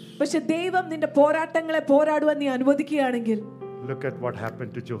battles, പക്ഷേ ദൈവം നിന്റെ പോരാട്ടങ്ങളെ പോരാടുവാൻ നീ അനുവദിക്കുകയാണെങ്കിൽ. Look at what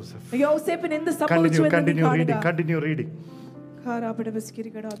happened to Joseph. യോസേപ്പിന് എന്ത് സംഭവിച്ചു എന്ന് നീ കാണുക. Continue reading.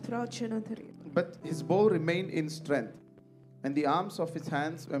 But his bow remained in strength, and the arms of his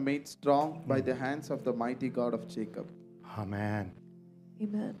hands were made strong by the hands of the mighty God of Jacob. Amen.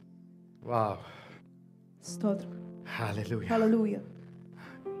 Amen. Wow. സ്തോത്രം. Hallelujah. Hallelujah.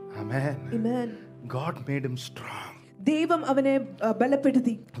 Amen. Amen. God made him strong. ദൈവം അവനെ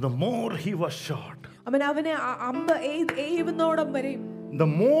ബലപ്പെടുത്തി. The more he was shot, അവനെ അമ്പ് എയ്യുന്നോടം വരെ, the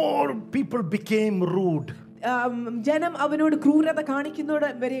more people became rude. ജനം അവനോട് ക്രൂരത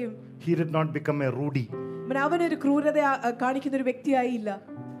കാണിക്കുന്നോടം വരെയും. He did not become a Rudy. അവനൊരു ക്രൂരത കാണിക്കുന്ന ഒരു വ്യക്തിയായില്ല.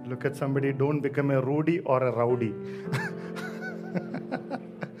 Look at somebody, don't become a Rudy or a rowdy.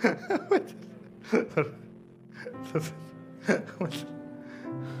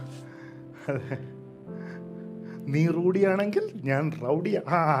 നീ റൂഡിയാണെങ്കിൽ ഞാൻ റൗഡിയാ.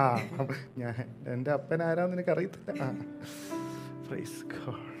 ഞാൻ എൻ്റെ അപ്പൻ ആരാന്ന് എനിക്ക് അറിയത്തില്ല. Praise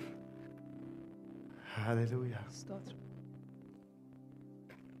God. Hallelujah.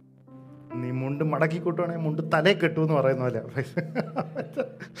 നീ മുണ്ട് മടക്കി കൂട്ടുവാണെങ്കിൽ മുണ്ട് തലേ കെട്ടു എന്ന് പറയുന്ന പോലെ.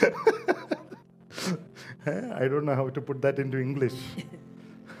 I don't know how to put that into English.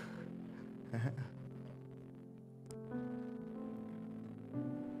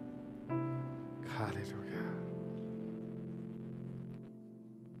 Hallelujah.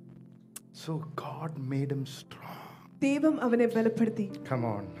 So God made him strong. ദൈവം അവനെ ബലപ്പെടുത്തി. Come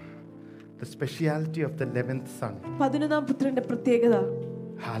on. The speciality of the 11th son. 11ാം പുത്രന്റെ പ്രത്യേകത.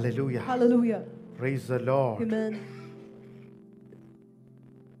 Hallelujah. Hallelujah. Praise the Lord. Amen.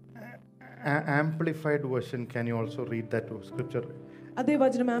 Amplified version, can you also read that scripture? അതേ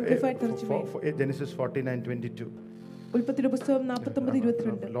വചനം amplified തർജ്ജമ. Genesis 49:22. ഉൽപ്പത്തിയുടെ പുസ്തകം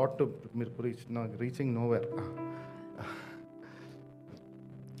 49:22. Lot to preach, no, reaching nowhere.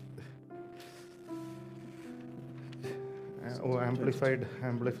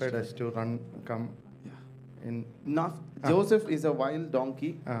 Amplified has to come in. Now Joseph is a wild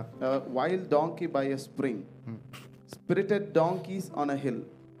donkey, a wild donkey by a spring, spirited donkeys on a hill.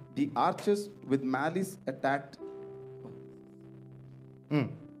 The archers with malice attacked.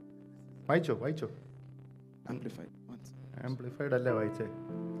 വായിച്ചോ. Amplified അല്ലേ വായിച്ചേ?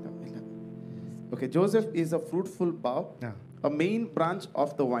 Okay, Joseph is a fruitful bough, a main branch of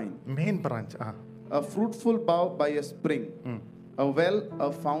the vine. Main branch. A fruitful bough by a spring, a well, a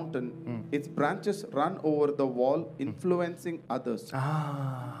fountain. Its branches run over the wall, influencing others.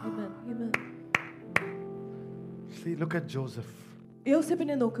 Amen. Amen. See, look at Joseph.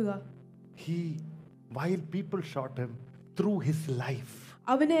 യോസേപ്പിനെ നോക്കുക. While people shot him, through his life,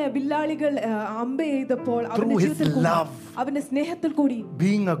 അവനെ വില്ലാളികൾ അമ്പ ചെയ്തപ്പോൾ through his love, അവന്റെ സ്നേഹത്തിൽ കൂടി,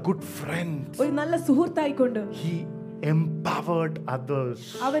 being a good friend, ഒരു നല്ല സുഹൃത്തായിക്കൊണ്ട് he empowered others.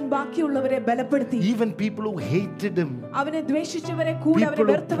 അവൻ ബാക്കിയുള്ളവരെ ബലപ്പെടുത്തി. Even people who hated him, അവനെ ദ്വേഷിച്ചവരെ കൂടെ, അവനെ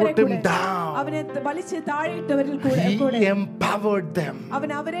വെറുത്തവരെ കൂടെ, അവനെ വലിച്ച് താഴെയിട്ടവരിൽ കൂടെ he empowered them. അവൻ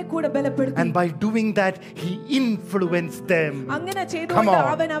അവരെ കൂടെ ബലപ്പെടുത്തി. And by doing that, he influenced them. അങ്ങനെ ചെയ്തുകൊണ്ട്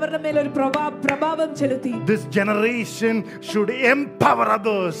അവൻ അവരുടെ മേൽ ഒരു പ്രഭാവം ചെലുത്തി. This generation should empower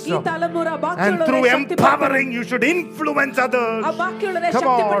others. ഈ തലമുറ And ബാക്കിയുള്ളവരെ through empowering, you should influence others. ബാക്കിയുള്ളവരെ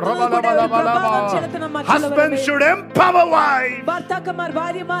Come on. Husbands should empower wives. ഭർത്താക്കന്മാർ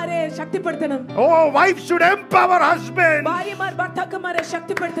ഭാര്യമാരെ ശക്തിപ്പെടുത്തണം. Oh, wives should empower husbands. ഭാര്യമാർ ഭർത്താക്കന്മാരെ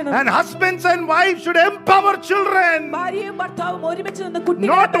ശക്തിപ്പെടുത്തണം. And husbands and wives should empower children. ഭാര്യയും ഭർത്താവും ഒരുമിച്ച് നിന്ന് കുട്ടികളെ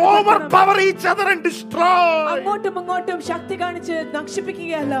Not overpower each other and destroy. അങ്ങോട്ടും ഇങ്ങോട്ടും ശക്തി കാണിച്ച്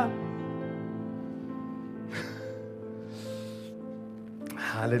നശിപ്പിക്കുകയല്ല.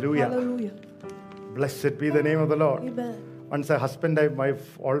 Hallelujah. Hallelujah. Blessed be the name of the Lord. Amen. Once a husband and wife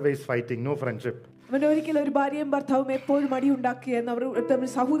always fighting, no friendship. അവൻ ഒരിക്കലും ഒരു ഭാര്യയും ഭർത്താവും എപ്പോഴും അടി ഉണ്ടാക്കിയെന്ന് അവർ തമ്മിൽ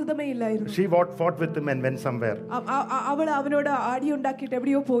സൗഹൃദമേ ഇല്ലായിരുന്നു. She fought with him and went somewhere. അവൾ അവനോട് അടി ഉണ്ടാക്കിയിട്ട്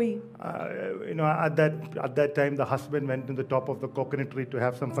എവിടെയോ പോയി. At that time the husband went to the top of the coconut tree to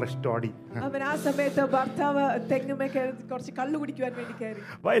have some fresh toddy. അവൻ ആ സമയത്ത് ഭർത്താവ് തെങ്ങുമേ കുറച്ച് കള്ളു കുടിക്കുവാൻ വേണ്ടി കയറി.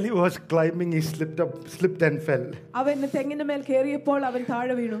 While he was climbing, he slipped and fell. അവൻ തെങ്ങിന്റെ മേൽ കയറിയപ്പോൾ അവൻ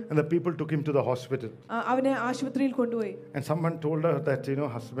താഴെ വീണു. And the people took him to the hospital. അവനെ ആശുപത്രിയിൽ കൊണ്ടുപോയി. And someone told her that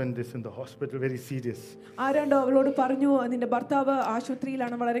husband is in the hospital, very serious. ആരാണ്ടോ അവളോട് പറഞ്ഞു നിന്റെ ഭർത്താവ്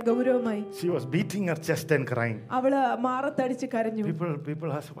ആശുപത്രിയിലാണ്, വളരെ ഗൗരവമായി. She was beating her chest and crying. അവള് മാറത്തടിച്ച് കരഞ്ഞു. People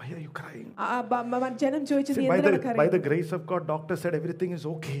asked, why are you crying? ജനം ചോദിച്ചു നീ എന്തിനാണ് കരയുന്നത്? By the grace of God, doctor said everything is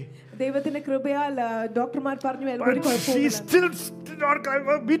okay. ദൈവത്തിന്റെ കൃപയാൽ ഡോക്ടർമാർ പറഞ്ഞു ഒരു കുഴപ്പമില്ല. She still not crying,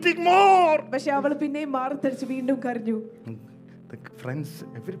 beating more. പക്ഷേ അവൾ പിന്നെയും മാറത്തടിച്ച് വീണ്ടും കരഞ്ഞു. The friends,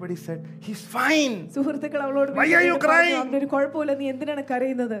 everybody said he's fine. സുഹൃത്തുക്കൾ അവളോട് why are you crying? അവനൊരു കുഴപ്പമില്ല, നീ എന്തിനാണ്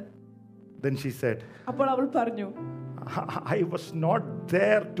കരയുന്നത്? Then she said, അപ്പോൾ അവൾ പറഞ്ഞു, I was not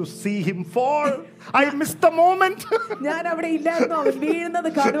there to see him fall. I missed the moment. ഞാൻ അവിടെ ഇല്ലായിരുന്നു, അവൻ വീഴുന്നത്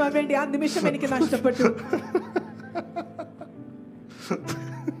കാണുവാൻ വേണ്ടി ആ നിമിഷം എനിക്ക് നഷ്ടപ്പെട്ടു.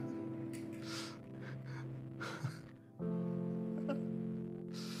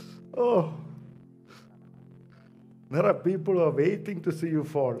 Oh, there are people who are waiting to see you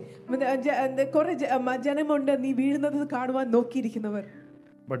fall. കുറെ ജനമുണ്ട് നീ വീഴുന്നത് കാണുവാൻ നോക്കിയിരിക്കുന്നവർ.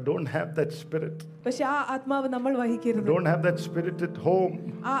 But don't have that spirit. പക്ഷേ ആ ആത്മാവ് നമ്മൾ വഹിക്കരുത്. Don't have that spirit at home.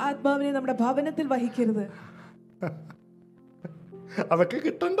 ആ ആത്മാവിനെ നമ്മുടെ ഭവനത്തിൽ വഹിക്കരുത്. അവർക്ക്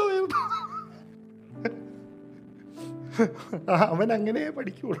കിട്ടണ്ടായിരുന്നു, അവൻ അങ്ങനെ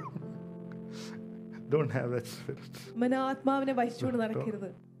പഠിക്കുള്ളൂ. Don't have that spirit. മന ആത്മാവിനെ വഹിച്ചുകൊണ്ട് നടക്കരുത്.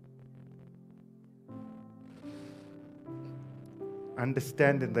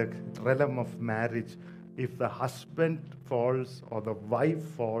 Understand, in the realm of marriage, if the husband falls or the wife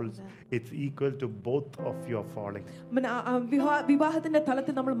falls, it's equal to both of your falling. വിവാഹത്തിന്റെ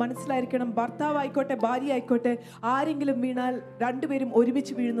തലത്തിൽ നമ്മൾ മനസ്സിലായിരിക്കണം, ഭർത്താവ് ആയിക്കോട്ടെ ഭാര്യ ആയിക്കോട്ടെ ആരെങ്കിലും വീണാൽ രണ്ടുപേരും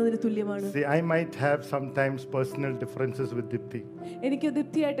ഒരുമിച്ച് വീഴുന്നതിന് തുല്യമാണ്. See, I might have sometimes personal differences with Dipti. എനിക്ക്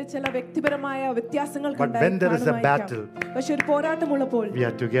ദീപ്തിയായിട്ട് ചില വ്യക്തിപരമായ വ്യത്യാസങ്ങൾ But when there is a battle, പക്ഷേ ഒരു പോരാട്ടമുള്ളപ്പോൾ we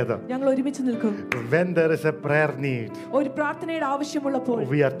are together. ഞങ്ങൾ ഒരുമിച്ച് നിൽക്കും. When there is a prayer need, ഒരു പ്രാർത്ഥനയുടെ ആവശ്യമുള്ളപ്പോൾ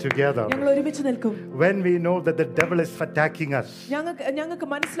we are together. ഞങ്ങൾ ഒരുമിച്ച് നിൽക്കും. When we know that the devil is attacking us, ഞങ്ങൾക്ക്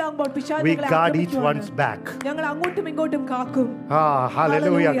മനസ്സിലാകുമ്പോൾ പിശാച് we ഞങ്ങളെ guard each ആക്രമിക്കുകയാണ്. one's back. ഞങ്ങൾ അങ്ങോട്ടും ഇങ്ങോട്ടും കാക്കും.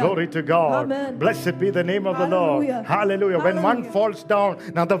 Hallelujah. Glory to God. Amen. Blessed be the name of the Lord. Hallelujah. When one falls down,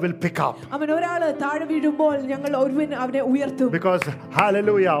 another will pick up. അവൻ ഒരാൾ താഴെ വീഴുമ്പോൾ ഞങ്ങൾ ഒരുവൻ അവനെ ഉയർത്തും. Because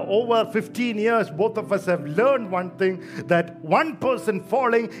hallelujah, over 15 years both of us have learned one thing, that one person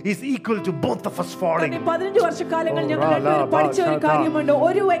falling is equal to both of us falling. 15 വർഷക്കാലങ്ങൾ ഞങ്ങൾ രണ്ടുപേരും പഠിച്ച ഒരു കാര്യമുണ്ട്,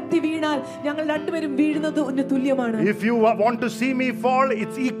 ഒരു വ്യക്തി വീണാൽ ഞങ്ങൾ രണ്ടുപേരും വീഴുന്നതിന് തുല്യമാണ്. If you want to see me fall,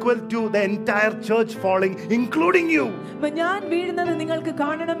 it's equal to the entire church falling, including you. ഞാൻ വീഴുന്നത് നിങ്ങൾക്ക്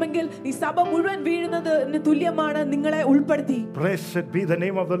കാണണമെങ്കിൽ ഈ സഭ മുഴുവൻ വീഴുന്നതിന് തുല്യമാണ്, നിങ്ങളെ ഉൾപ്പെടുത്തി. Blessed be the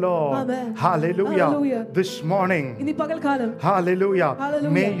name of the Lord. Amen. Hallelujah. Hallelujah. This morning, ഇനി പകൽക്കാലം hallelujah,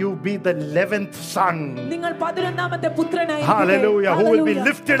 Hallelujah. may you be the 11th son. നിങ്ങൾ 11ാമത്തെ പുത്രനായി Hallelujah. Who will be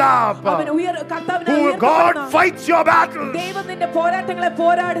lifted up. Who God fights your battles. ദൈവം നിന്റെ പോരാട്ടങ്ങളെ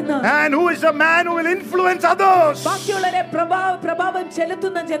പോരാടുന്ന. And who is a man who will influence others. ബാക്കിയുള്ളവരെ പ്രഭാവം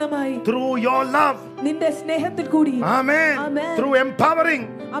ചെലുത്തുന്ന ജനമായി. Through your love. നിന്റെ സ്നേഹത്തിൽ കൂടി. Amen. Amen. Through empowering.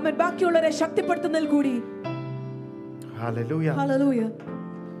 അവൻ ബാക്കിയുള്ളവരെ ശക്തിപ്പെടുത്തുന്നതിൽ കൂടി. Hallelujah. Hallelujah.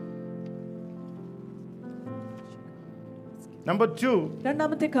 Number 2.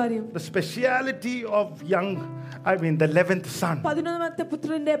 രണ്ടാമത്തെ കാര്യം, the speciality of the 11th son. 11ാമത്തെ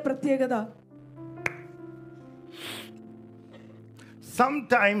പുത്രന്റെ പ്രത്യേകത.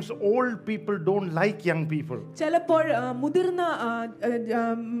 Sometimes old people don't like young people. ചിലപ്പോൾ മുതിർന്ന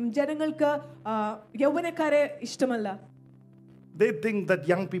ജനങ്ങൾക്ക് യൗവനക്കാരെ ഇഷ്ടമല്ല. They think that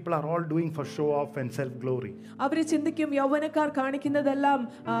young people are all doing for show off and self glory. അവര് ചിന്തിക്കും യൗവനക്കാർ കാണിക്കുന്നതെല്ലാം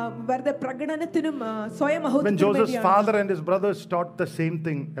വെറുതെ പ്രകടനത്തിനും സ്വയം When മഹത്വത്തിനും Joseph's വേണ്ടിയാണ്. father and his brothers taught the same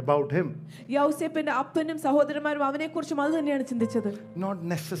thing about him. യൗസേപ്പിന്റെ അപ്പനും സഹോദരന്മാരും അവനെക്കുറിച്ചും അത് തന്നെയാണ് ചിന്തിച്ചത്. Not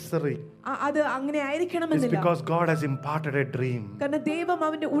necessary. അത് അങ്ങനെ It's ആയിരിക്കണമെന്നില്ല. because God has imparted a dream. കാരണം ദൈവം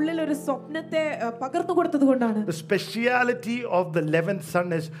അവന്റെ ഉള്ളിൽ ഒരു സ്വപ്നത്തെ പകർന്നു കൊടുത്തത് കൊണ്ടാണ്. The speciality of the 11th son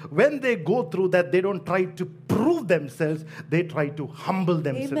is when they go through that, they don't try to prove themselves, they try to humble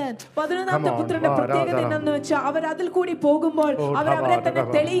themselves. 11ാമത്തെ പുത്രന്റെ പ്രത്യേകത എന്താണെന്ന് വെച്ചാൽ അവർ അതിൽ കൂടി പോകുമ്പോൾ അവർ അവരെ തന്നെ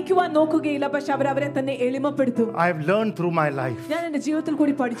തെളിയിക്കുവാൻ നോക്കുകയില്ല, പക്ഷെ അവർ അവരെ തന്നെ എളിമപ്പെടുത്തും. I have learned through my life. ഞാൻ എന്റെ ജീവിതത്തിൽ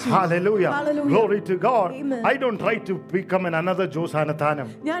കൂടി പഠിച്ചു. Hallelujah. Glory to God. Amen. I don't try to become another Josanathanam.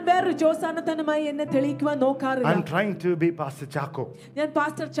 ഞാൻ വേറൊരു ജോസാനത്തനുമായി എന്നെ തെളിയിക്കുവാൻ നോക്കാറില്ല. I'm trying to be Pastor Chaco. ഞാൻ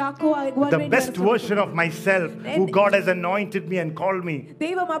പാസ്റ്റർ ചാക്കോ ആകുവാൻ The best version of myself who God has anointed me and called me.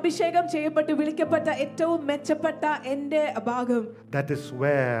 ദൈവം അഭിഷേകം ചെയ്യപ്പെട്ടു വിളിക്കപ്പെട്ട ഏറ്റവും മെച്ചപ്പെട്ട എന്റെ ഭാഗം. That is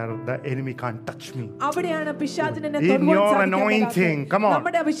where the enemy can't touch me. അവിടെയാണ് പിശാചിനെ In your anointing, come on.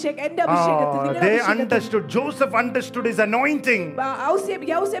 നമ്മുടെ അഭിഷേകം എന്റെ അഭിഷേകത്തിൽ They understood. Joseph understood his anointing.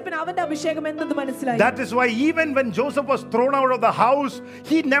 യൗസേപ്പിന് അവന്റെ അഭിഷേകം എന്തെന്ന് മനസ്സിലായി. That is why even when Joseph was thrown out of the house,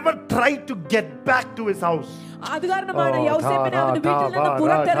 he never tried to get back to his house. അത് കാരണമാണ് യൗസേപ്പിനെ അവന്റെ വീട്ടിൽ നിന്ന്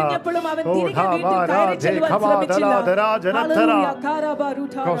പുറത്തിറങ്ങിയപ്പോഴും അവൻ തിരികെ വീട്ടിൽ കയറി ചെല്ലുവാൻ ശ്രമിച്ചില്ല.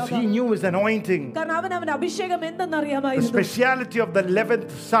 Because he knew his anointing. കാരണം അവന്റെ അഭിഷേകം എന്തെന്ന് The അറിയാമായിരുന്നു. speciality of the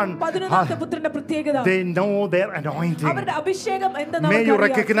 11th son, 11ാമത്തെ പുത്രന്റെ പ്രത്യേകത they know their anointing. അവരുടെ അഭിഷേകം എന്തെന്ന് May you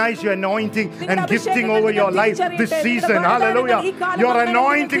അവർക്കറിയാം. recognize your anointing and gifting over your life this season. Hallelujah. Your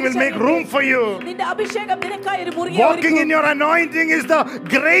anointing will make room for you. നിന്റെ അഭിഷേകം നിനക്കായി ഒരു മുറിയെ Walking in your anointing is the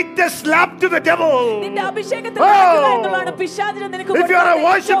greatest slap to the devil. നിന്റെ അഭിഷേകത്തിൽ നടക്കുക എന്നുള്ളതാണ് പിശാചിനെ നിനക്ക് If you are a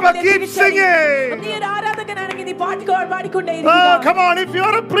worshiper, keep singing. നീ ഒരു ആരാധകനാണെങ്കിൽ നീ പാടിക്കൊണ്ടേയിരിക്കുക. Oh, come on. If you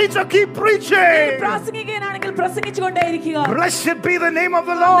are a preacher, keep preaching. പ്രാസംഗികനാണെങ്കിൽ പ്രസംഗിച്ചുകൊണ്ടേയിരിക്കുക. Blessed be the name of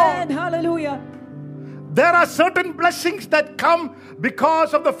the Lord. Amen. Hallelujah. There are certain blessings that come because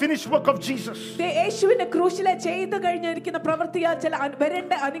of the finished work of Jesus. യേശുവിന്റെ ക്രൂശിലെ ചെയ്തു കഴിഞ്ഞിരിക്കുന്ന പ്രവൃത്തിയാൽ ചില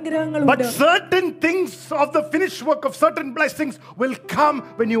വരേണ്ട അനുഗ്രഹങ്ങളുണ്ട്. But certain things of the finished work of certain blessings will come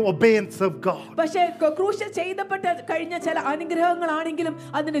when you obey and serve God. പക്ഷേ ക്രൂശിൽ ചെയ്തപ്പെട്ട കഴിഞ്ഞ ചില അനുഗ്രഹങ്ങളാണെങ്കിലും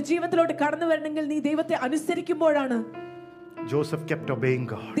അതിന്റെ ജീവിതത്തിലോട്ട് കടന്നു വരണമെങ്കിൽ നീ ദൈവത്തെ അനുസരിക്കുമ്പോഴാണ്. Joseph kept obeying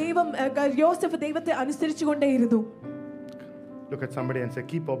God. യോസേഫ് ദൈവത്തെ അനുസരിച്ചുകൊണ്ടേയിരുന്നു. Look at somebody and say,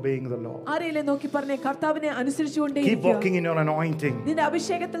 keep obeying the Lord. ആരെയും നോക്കി പറഞ്ഞേ കർത്താവിനെ അനുസരിച്ചുകൊണ്ടേയിരിക്കുക. Keep walking in your anointing. നിന്റെ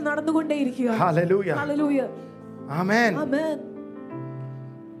അഭിഷേകത്തിൽ നടന്നുകൊണ്ടേയിരിക്കുക. Hallelujah. Hallelujah. Amen. Amen.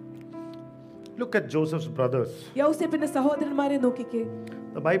 Look at Joseph's brothers. യോസേഫിന്റെ സഹോദരന്മാരെ നോക്കിക്കേ.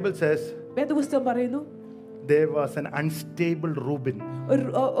 The Bible says വേദപുസ്തകം പറയുന്നു there was an unstable Reuben.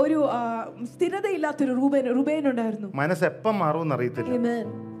 ഒരു സ്ഥിരതയില്ലാത്തൊരു റൂബേൻ ഉണ്ടായിരുന്നു. മനസ്സ് എപ്പം മാറുമെന്ന് അറിയത്തില്ല. Amen.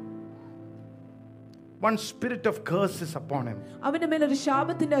 One spirit of curse is upon him. അവന്റെ മേൽ ഒരു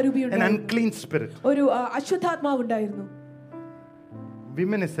ശാപത്തിന്റെ അരൂപി An ഉണ്ടായിരുന്നു. unclean spirit. ഒരു അശുദ്ധാത്മാവ് ഉണ്ടായിരുന്നു.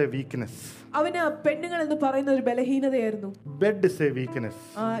 Women is a weakness. അവന് പെണ്ണുങ്ങൾ എന്ന് പറയുന്ന ഒരു ബലഹീനതയായിരുന്നു. Bed is a weakness.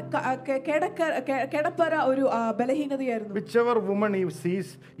 കിടപ്പറ ഒരു ബലഹീനതയായിരുന്നു. Whichever woman he sees,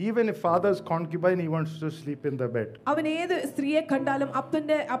 even if father's concubine, he wants to sleep in the bed. അവൻ ഏത് സ്ത്രീയെ കണ്ടാലും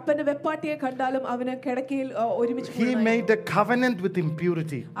അപ്പന്റെ വെപ്പാട്ടിയെ കണ്ടാലും അവന് കിടക്കയിൽ ഒരുമിച്ച് He made a covenant with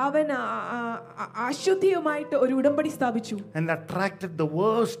impurity. അവൻ അശുദ്ധിയുമായിട്ട് ഒരു ഉടമ്പടി സ്ഥാപിച്ചു. And attracted the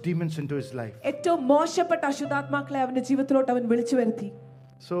worst demons into his life. ഏറ്റവും മോശപ്പെട്ട അശുദ്ധാത്മാക്കളെ അവന്റെ ജീവിതത്തിലോട്ട് അവൻ വിളിച്ചു വരുത്തി.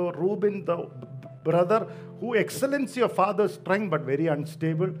 So Reuben, the brother who excellency of father's strength but very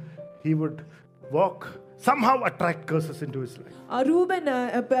unstable, he would walk, somehow attract curses into his life. Reuben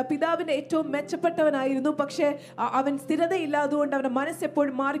പിതാവിന്റെ ഏറ്റവും മെച്ചപ്പെട്ടവനായിരുന്നു, പക്ഷേ അവൻ സ്ഥിരതയില്ലാതുകൊണ്ട് അവന്റെ മനസ്സ്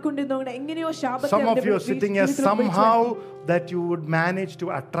എപ്പോഴും മാറിക്കൊണ്ടിരുന്നതുകൊണ്ട് എങ്ങനെയോ ശാപത്തെ. Some of you are sitting here, somehow that you would manage to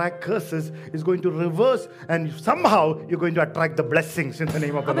attract curses is going to reverse, and somehow you're going to attract the blessings in the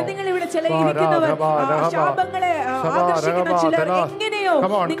name of the Lord. നിങ്ങൾ ഇവിടെ ചില ഇരിക്കുന്നവർ ശാപങ്ങളെ ആകർഷിക്കുന്ന ചിലർ എങ്ങനെയോ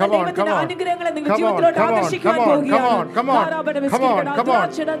നിങ്ങൾ ദൈവത്തിന്റെ അനുഗ്രഹങ്ങളെ നിങ്ങളുടെ ജീവിതത്തിലോട്ട് ആകർഷിക്കാൻ പോകുകയാണ്.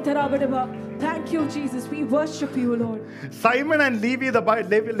 Thank you, Jesus. We worship you, Lord. Simon and Levi, the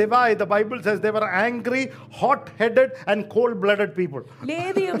Bible says they were angry, hot-headed, and cold-blooded people.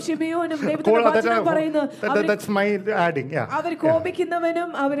 ലേവിയും ശിമയോനും ദൈവത്തിന്റെ വചനം പറയുന്നു. That's my adding. Yeah. അവർ കോപിക്കുന്നവനും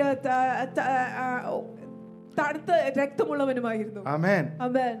അവർ തണുത്ത രക്തമുള്ളവനുമായിരുന്നു. Amen.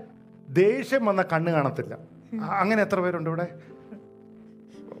 Amen. ദേഷ്യം വന്ന കണ്ണ് കാണത്തില്ല. അങ്ങനെ എത്ര പേരുണ്ട് ഇവിടെ?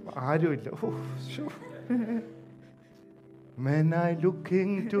 ആരുമില്ല. When I look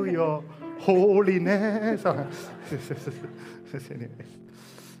into your holiness.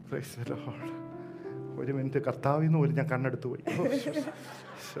 Praise the Lord. ഒരു മിനിറ്റ്, കർത്താവിന്ന് പോലും ഞാൻ കണ്ണെടുത്ത് പോയി.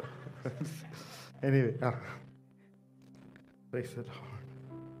 Anyway, praise the Lord.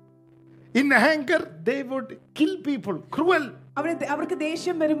 In anger they would kill people, cruel. അവർക്ക്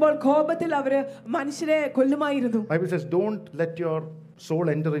ദേഷ്യം വരുമ്പോൾ കോപത്തിൽ അവര് മനുഷ്യരെ കൊല്ലുമായിരുന്നു. Bible says don't let your soul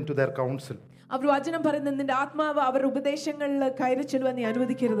enter into their counsel. അവർ വചനം പറയുന്നത് നിന്റെ ആത്മാവ് അവരുടെ ഉപദേശങ്ങളിൽ കയറി ചെല്ലുവാൻ നീ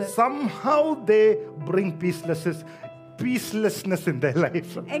അനുവദിക്കരുത്. Somehow they bring peacelessness in their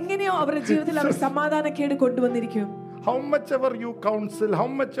life. എങ്ങനെയോ അവരുടെ ജീവിതത്തിൽ അവർ സമാധാനക്കേട് കൊണ്ടുവന്നിരിക്കും. How much ever you counsel, how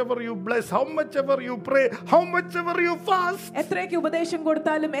much ever you bless, how much ever you pray, how much ever you fast. എത്രയൊക്കെ ഉപദേശം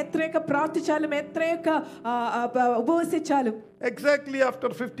കൊടുത്താലും, എത്രയൊക്കെ പ്രാർത്ഥിച്ചാലും, എത്രയൊക്കെ ഉപവസിച്ചാലും, exactly after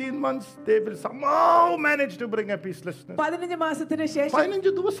 15 months they will somehow manage to bring a peacelessness. 15 മാസത്തിന് ശേഷം,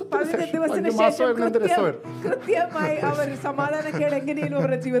 15 ദിവസത്തിന് ശേഷം കൃത്യമായി അവർ സമാധാനക്കേട് എങ്ങനെയും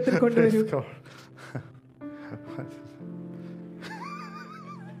അവരുടെ ജീവിതത്തിൽ കൊണ്ടുവരും.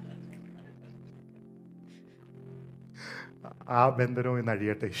 ആ ബന്ധനവും ഇന്ന്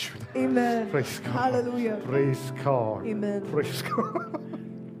അഴിയട്ടെ. Amen. Praise God. Hallelujah. Praise God. Amen. Praise God.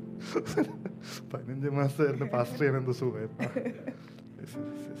 15 മാസമായിരുന്നു പാസ്റ്റർ ചെയ്യാൻ എന്ത് സുഖമായിരുന്നു.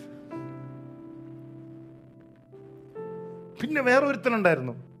 പിന്നെ വേറെ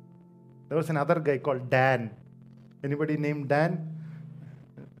ഒരുത്തനുണ്ടായിരുന്നു. There was another guy called Dan. Anybody named Dan?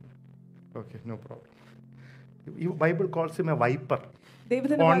 Okay, no problem. Bible calls him a viper.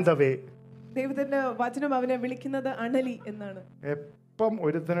 On the way. ദൈവത്തിന്റെ വചനം അവനെ വിളിക്കുന്നത് അണലി എന്നാണ്. എപ്പം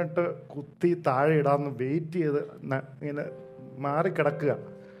ഒരുത്തനിട്ട് കുത്തി താഴെ ഇടാന്ന് വെയിറ്റ് ചെയ്ത് ഇങ്ങനെ മാറിക്കിടക്കുക.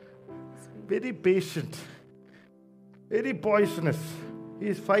 Very patient, very poisonous. He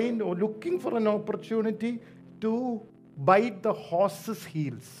is looking for an opportunity to bite the horse's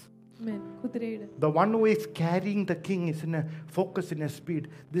heels. The one who is carrying the king is in a focus, in a speed.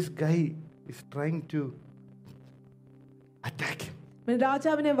 This guy is trying to attack him.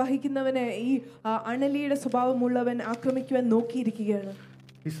 രാജാവിനെ വഹിക്കുന്നവനെ ഈ അണലിയുടെ സ്വഭാവമുള്ളവൻ ആക്രമിക്കുവാൻ നോക്കിയിരിക്കുകയാണ്.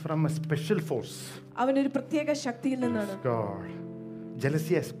 He's from a special force. അവനൊരു പ്രത്യേക ശക്തിയിൽ നിന്നാണ്. God.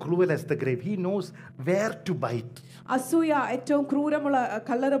 Jealousy as cruel as the grave. He knows where to bite. അസൂയ ഏറ്റവും ക്രൂരമുള്ള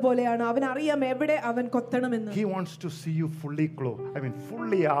കല്ലറ പോലെയാണ്. അവൻ അറിയാം എവിടെ അവൻ കൊത്തണമെന്ന്. He wants to see you fully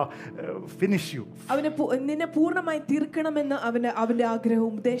fully finish you. നിന്നെ പൂർണ്ണമായി തീർക്കണമെന്ന് അവന്റെ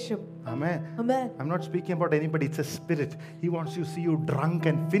ആഗ്രഹവും ഉദ്ദേശം. Amen. Amen. I'm not speaking about anybody. It's a spirit. He wants you to see you drunk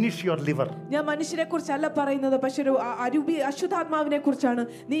and finish your liver. ഞാൻ മനുഷ്യരെ കുറിച്ചല്ല പറയുന്നത്, പക്ഷെ ഒരു അശുദ്ധാത്മാവിനെ കുറിച്ചാണ്.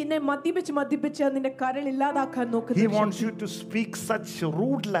 നിന്നെ മദ്യപിച്ച് നിന്റെ കരൾ ഇല്ലാതാക്കാൻ നോക്കുന്നത്. He wants you to speak such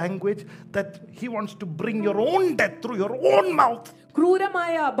rude language that he wants to bring your own death through your own mouth.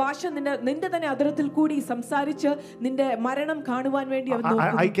 ക്രൂരമായ ഭാഷ നിന്റെ തന്നെ അധരത്തിൽ കൂടി സംസാരിച്ച് നിന്റെ മരണം കാണുവാൻ വേണ്ടി അവൻ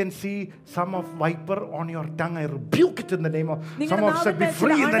നോക്കുന്നു. I can see some of viper on your tongue. I rebuke it in the name of some of said be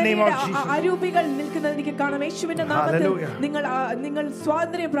free in the name of Jesus. അരൂപികൾ നിൽക്കുന്നത് എനിക്ക് കാണാം. യേശുവിന്റെ നാമത്തിൽ നിങ്ങൾ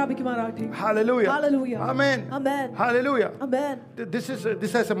സ്വാതന്ത്ര്യം പ്രാപിക്കുമാറാകട്ടെ. Hallelujah. Hallelujah. Amen. Amen. Hallelujah. Amen.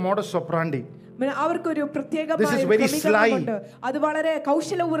 This has a modus operandi. അവർക്കൊരു പ്രത്യേകമായ ക്രമീകരണമുണ്ട്. അത് വളരെ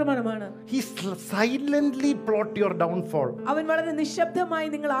കൗശലപൂർവമാണ്. He silently plot your downfall. അവൻ വളരെ നിശബ്ദമായി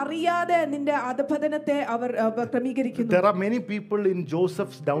നിങ്ങൾ അറിയാതെ നിന്റെ അധപതനത്തെ അവർ ക്രമീകരിക്കുന്നു. There are many people in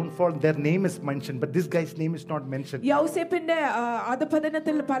Joseph's downfall, their name is mentioned, but this guy's name is not mentioned. യോസേഫിന്റെ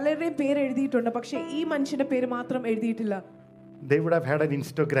അധപതനത്തിൽ പലരുടെയും പേര് എഴുതിയിട്ടുണ്ട്, പക്ഷേ ഈ മനുഷ്യന്റെ പേര് മാത്രം എഴുതിയിട്ടില്ല. They would have had an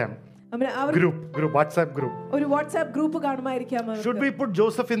Instagram group, WhatsApp group. ഒരു WhatsApp group കാണുമായിരിക്കാം. Should we put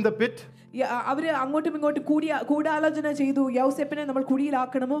Joseph in the pit? അവര് അങ്ങോട്ടും ഇങ്ങോട്ടും കൂടാലോചന ചെയ്തു, യൗസേപ്പിനെ നമ്മൾ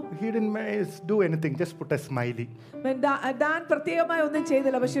കുഴിയിലാക്കണമോ? He didn't do anything, just put a smiley. Than പ്രത്യേകമായി ഒന്നും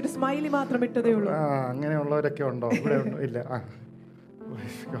ചെയ്തില്ല, പക്ഷെ ഒരു സ്മൈലി മാത്രം ഇട്ടതേ ഉള്ളൂ. അങ്ങനെയുള്ളവരൊക്കെ ഉണ്ടോ ഇവിടെ? ഇല്ല.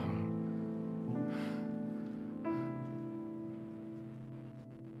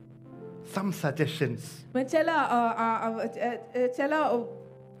 Some suggestions. ചില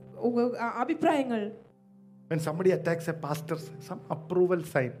അഭിപ്രായങ്ങൾ. When somebody attacks a pastor, some approval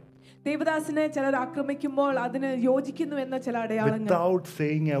sign. ദേവദാസനെ ചിലർ ആക്രമിക്കുമ്പോൾ അതിന് യോജിക്കുന്നു എന്ന ചില അടയാളങ്ങൾ. Without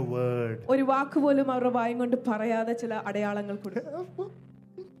saying a word. ഒരു വാക്ക് പോലും അവരുടെ വായും കൊണ്ട് പറയാതെ ചില അടയാളങ്ങൾ കൊടുക്കും.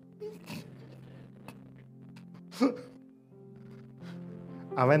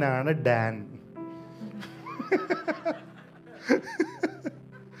 അവനാണ് Dan.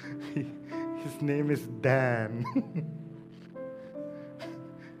 His name is Dan.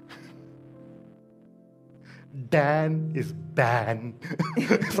 Dan is ban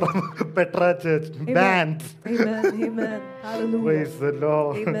from Petra Church. Banned. Amen. Amen. Hallelujah. Praise the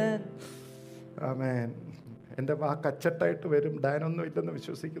Lord. Amen. Amen. എൻ്റെ വാക്ക് അച്ചട്ടായിട്ട് വരും, ഡാൻ ഒന്നും ഇല്ലെന്ന്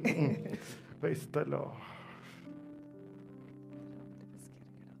വിശ്വസിക്കുന്നു. Praise the Lord.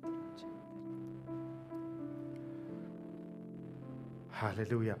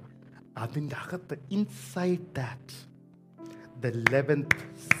 Hallelujah. അതിൻ്റെ അകത്ത് inside that the 11th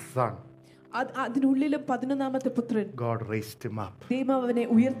son. അതിനുള്ളിലും 11ാമത്തെ പുത്രൻ God raised him up. ദൈവം അവനെ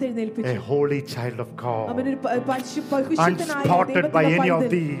ഉയർത്തെഴുന്നേൽപ്പിച്ചു. A holy child of God, അവനൊരു പരിശുദ്ധനായ unspotted by any of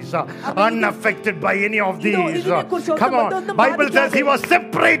these, unaffected by any of these. Come on, Bible says he was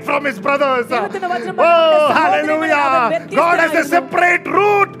separate from his brothers. Oh, hallelujah. God has a separate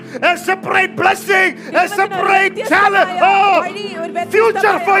root, a separate blessing, a separate talent. Oh,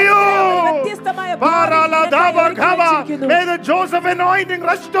 future for you. May the Joseph anointing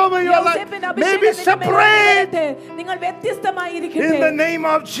rest over your life. May be separate in the name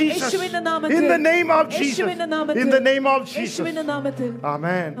of Jesus. In the name of Jesus. In the name of Jesus.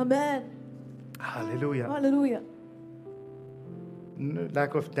 Amen. Amen. Hallelujah. Hallelujah.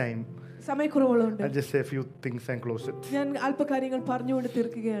 Lack of time. സമയക്കുറവുകളുണ്ട്. I'll just say a few things and close it. ഞാൻ അല്പകാര്യങ്ങൾ പറഞ്ഞുകൊണ്ട്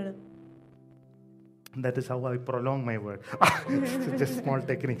തീർക്കുകയാണ്. That is how I prolong my word. Just small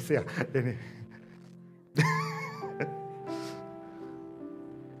techniques. Yeah.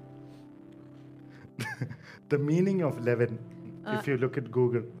 The meaning of 11, if you look at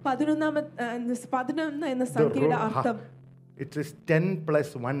Google, 11 എന്ന സംഖ്യയുടെ അർത്ഥം, it is 10 plus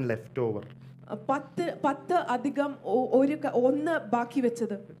 1 left over. 10 അധികം 1 ബാക്കി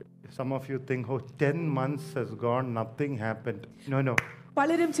വെച്ചത്. Some of you think, oh, 10 months has gone, nothing happened. No.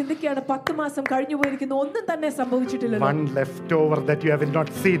 പലരും ചിന്തിക്കുകയാണ് 10 മാസം കഴിഞ്ഞു പോയിരിക്കുന്നു, ഒന്നും തന്നെ സംഭവിച്ചിട്ടില്ലല്ലോ. One leftover that you have not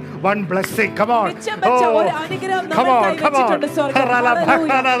seen, one blessing. Come on. ഒരു അനുഗ്രഹം നമ്മൾക്കായി വെച്ചിട്ടുണ്ട് സ്വർഗ്ഗം.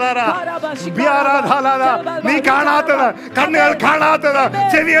 നീ കാണാത്തത്, കണ്ണുകൾ കാണാത്തത്,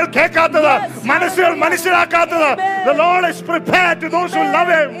 ചെവികൾ കേൾക്കാത്തത്, മനസ്സുകൾ മനസ്സിലാക്കാത്തത്. The Lord is prepared to those who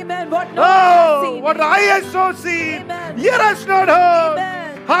love Him. Oh, what eye has so seen, ear has not heard.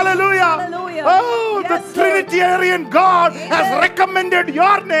 Hallelujah. Oh, the Trinitarian God has recommended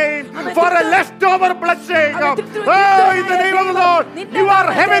your name for a leftover blessing. Oh, in the name of the Lord, you are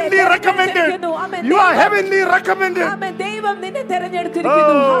heavenly recommended. You are heavenly recommended.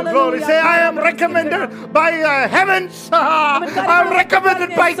 Oh, glory. Say, I am recommended by heavens. I am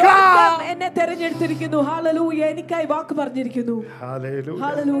recommended by God. Hallelujah.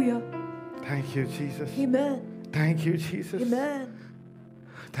 Hallelujah. Thank you, Jesus. Amen. Thank you, Jesus. Amen.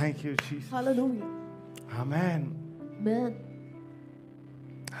 Thank you, Jesus. Hallelujah. Amen. Amen.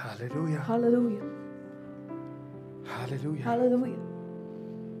 Hallelujah. Hallelujah. Hallelujah. Hallelujah.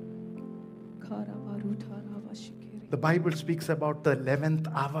 The Bible speaks about the 11th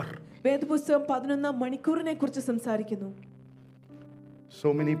hour. വേദപുസ്തകം 11ാം മണിക്കൂറിനെ കുറിച്ച് സംസാരിക്കുന്നു. So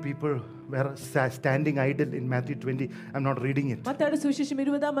many people were standing idle in Matthew 20. I'm not reading it. മത്തായിയുടെ സുവിശേഷം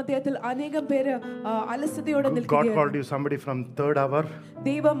 20ാം അധ്യായത്തിൽ അനേകം പേര് അലസതയോടെ നിൽക്കുകയാണ്. God called you somebody from 3rd hour.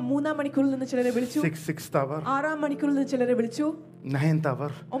 ദൈവം 3ാം മണിക്കൂറിൽ നിന്ന് ചിലരെ വിളിച്ചു. 6th hour. 6ാം മണിക്കൂറിൽ നിന്ന് ചിലരെ വിളിച്ചു. 9th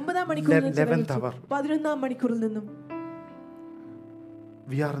hour. 9ാം മണിക്കൂറിൽ നിന്ന് 11th hour. 11ാം മണിക്കൂറിൽ നിന്നും.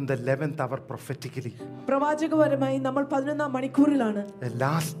 We are in the 11th hour prophetically. പ്രവാചകപരമായി നമ്മൾ 11ാം മണിക്കൂറിലാണ്. The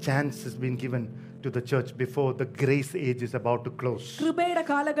last chance has been given to the church before the grace age is about to close. കൃപയുടെ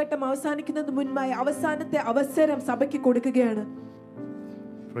കാലഘട്ടം അവസാനിക്കുന്നതിന് മുൻപായി അവസാനത്തെ അവസരം സഭയ്ക്ക് കൊടുക്കുകയാണ്.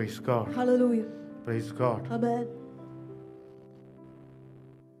 Praise God. Hallelujah. Praise God. Amen.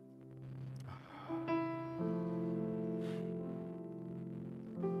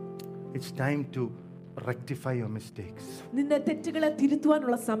 It's time to rectify your mistakes. നിന്റെ തെറ്റുകളെ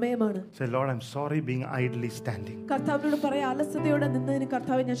തിരുത്തുവാനുള്ള സമയമാണ്. Say, Lord, I'm sorry being idly standing. കർത്താവിനോട് പറയാ, അലസതയോടെ നിന്നതിന്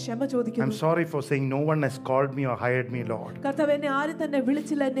കർത്താവേ ഞാൻ ക്ഷമ ചോദിക്കുന്നു. I'm sorry for saying no one has called me or hired me, Lord. കർത്താവേ, എന്നെ ആരും തന്നെ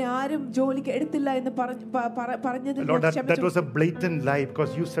വിളിച്ചില്ല, എന്നെ ആരും ജോലിക്ക് എടുത്തില്ല എന്ന് പറഞ്ഞതിന് Lord, that was a blatant lie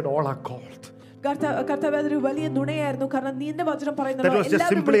because you said all are called. കർത്താവേ, അതൊരു വലിയ നുണയായിരുന്നു. കാരണം നിന്റെ വചനം പറയുന്നത് that was just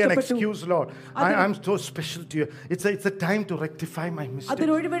simply an excuse, Lord. I'm so special to you. It's a time to rectify my mistakes.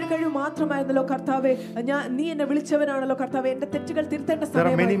 അതൊരു ഒഴിവെടുക്കൽ കഴിവ് മാത്രമായിരുന്നല്ലോ കർത്താവേ. നീ എന്നെ വിളിച്ചവനാണല്ലോ കർത്താവേ. എന്റെ തെറ്റുകൾ തിരുത്തേണ്ട സമയമാണ്.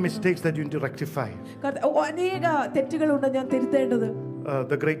 There are many mistakes that you need to rectify. അനേക തെറ്റുകളുണ്ട് ഞാൻ തിരുത്തേണ്ടത്.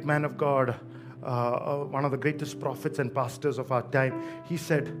 The great man of God, one of the greatest prophets and pastors of our time, he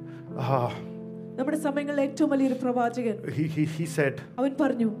said, നമ്മുടെ സമയങ്ങളിലെ ഏറ്റവും വലിയൊരു പ്രവാചകൻ, he said, അവൻ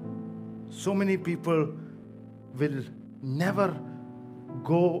പറഞ്ഞു, so many people will never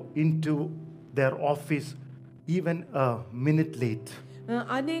go into their office even a minute late.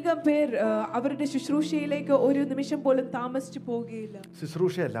 അനേകം പേർ അവരുടെ ശുശ്രൂഷയിലേക്ക് ഒരു നിമിഷം പോലും താമസിച്ചു പോകുകയില്ല.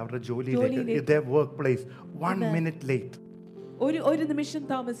 ശുശ്രൂഷയല്ല, അവരുടെ ജോലിയിലേക്ക്, their workplace, 1 minute late. ഒരു നിമിഷം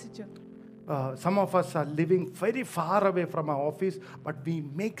താമസിച്ചു. Some of us are living very far away from our office, but we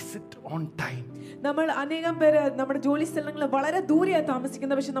makes it on time. നമ്മൾ അനേകം പേര് നമ്മുടെ ജോലി സ്ഥലങ്ങളിൽ വളരെ ദൂരെയാണ്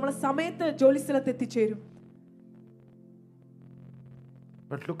താമസിക്കുന്നത്, പക്ഷെ നമ്മൾ സമയത്ത് ജോലി സ്ഥലത്ത് എത്തിച്ചേരും.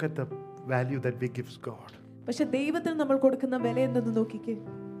 But look at the value that we give God. പക്ഷെ ദൈവത്തിന് നമ്മൾ കൊടുക്കുന്ന വില എന്തെന്ന് നോക്കിക്കേ.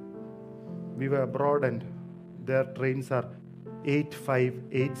 We were abroad and their trains are 8, 5,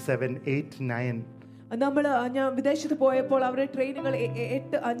 8, 7, 8, 9. നമ്മൾ ഞാൻ വിദേശത്ത് പോയപ്പോൾ അവരുടെ ട്രെയിനുകൾ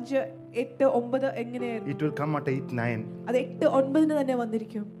 8:05 8:09 എങ്ങനെയായിരുന്നു? It will come at 8:09. അത് 8:09 തന്നെ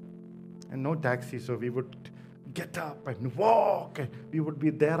വന്നിരിക്കും. And no taxi, so we would get up and walk, and we would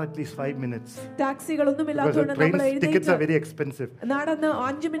be there at least 5 minutes. ടാക്സികളൊന്നും Because ഇല്ലാത്തതുകൊണ്ട് train നമ്മൾ tickets are very expensive. നടന്ന്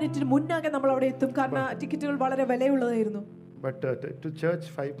 5 മിനിറ്റിന് മുന്നാകെ നമ്മൾ അവിടെ എത്തും. കാരണം ടിക്കറ്റുകൾ വളരെ വിലയുള്ളതായിരുന്നു. But to church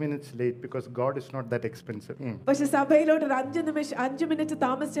 5 minutes late, because God is not that expensive. പക്ഷെ സഭയിലോട്ട് 5 മിനിറ്റ്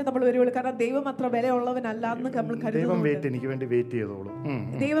താമസിച്ചേ നമ്മൾ വരുള്ളൂ. കാരണം ദൈവം അത്ര വിലയുള്ളവനല്ല എന്ന് നമ്മൾ ദൈവം കരുതുന്നു. എനിക്ക് വേണ്ടി വെയിറ്റ് ചെയ്തോളൂ.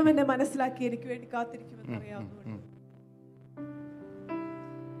 ദൈവം എന്നെ മനസ്സിലാക്കി എനിക്ക് വേണ്ടി കാത്തിരിക്കുമെന്ന് അറിയാവുന്നു.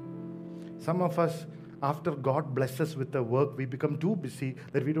 Some of us, after God blesses with the work, we become too busy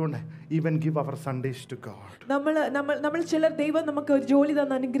that we don't even give our Sundays to God. നമ്മൾ ചിലർ ദൈവം നമുക്ക് ഒരു ജോലി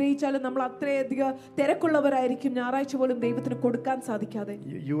തന്ന് അനുഗ്രഹിച്ചാലും നമ്മൾ അത്രയധികം തിരക്കുള്ളവരായിരിക്കും. ഞായറാഴ്ച പോലും ദൈവത്തിന് കൊടുക്കാൻ സാധിക്കാതെ.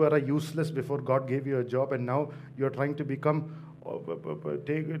 You were a useless before God gave you a job, and now you are trying to become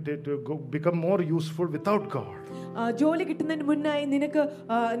more useful without God. ജോലി കിട്ടുന്നതിന് മുന്നായി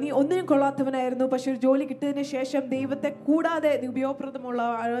നീ ഒന്നിനും കൊള്ളാത്തവനായിരുന്നു. പക്ഷെ ഒരു ജോലി കിട്ടിയതിന് ശേഷം ദൈവത്തെ കൂടാതെ ഉപയോഗപ്രദമുള്ള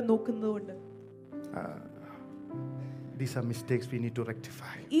ആളെ നോക്കുന്നതുകൊണ്ട് these are mistakes we need to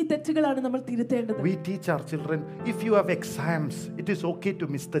rectify. ഈ തെറ്റുകളാണ് നമ്മൾ തിരുത്തേണ്ടത്. We teach our children, if you have exams, it is okay to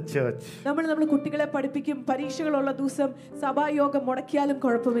miss the church. നമ്മൾ കുട്ടികളെ പഠിപ്പിക്കും, പരീക്ഷകളുള്ള ദിവസം സഭായോഗം മുടക്കിയാലും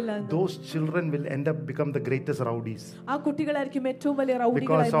കുഴപ്പമില്ല. Those children will end up become the greatest rowdies. ആ കുട്ടികളായിരിക്കും ഏറ്റവും വലിയ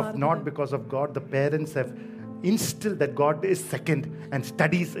റൗഡികളായി മാറുന്നത്. Not because of God. The parents have instilled that God is second and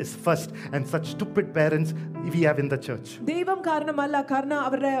studies is first, and such stupid parents we have in the church. ദൈവം കാരണമല്ല, കാരണം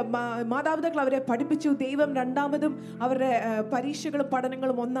അവരുടെ മാതാപിതാക്കൾ അവരെ പഠിപ്പിച്ചു ദൈവം രണ്ടാമതും അവരുടെ പരീക്ഷകളും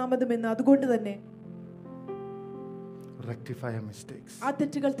പഠനങ്ങളും ഒന്നാമതും എന്ന്. അതുകൊണ്ട് തന്നെ rectify our mistakes. ആ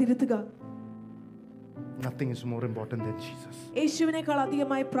തെറ്റുകൾ തിരുത്തുക. Nothing is more important than Jesus. യേശുവിനേക്കാൾ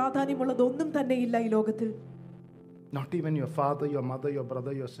അധികമായി പ്രാധാന്യമുള്ളത് ഒന്നും തന്നെ ഇല്ല ഈ ലോകത്തിൽ. Not even your father, your mother, your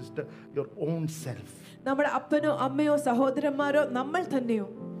brother, your sister, your own self. നമ്മുടെ അപ്പനോ അമ്മയോ സഹോദരന്മാരോ നമ്മൾ തന്നെയോ.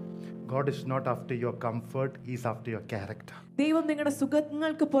 God is not after your comfort, he is after your character. ദൈവം നിങ്ങളുടെ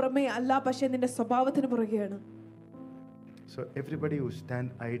സുഖങ്ങൾക്ക് പുറമേ അല്ല, പക്ഷേ നിന്റെ സ്വഭാവത്തിന് പുറകെയാണ്. So everybody who stand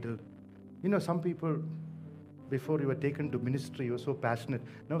idle, some people, before you were taken to ministry, you were so passionate.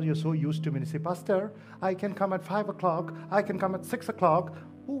 Now you're so used to ministry. Pastor, I can come at 5 o'clock, I can come at 6 o'clock.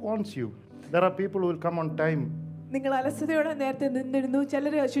 Who wants you? There are people who will come on time. നിങ്ങൾ അലസതയോടെ നേരത്തെ നിന്നിരുന്നു.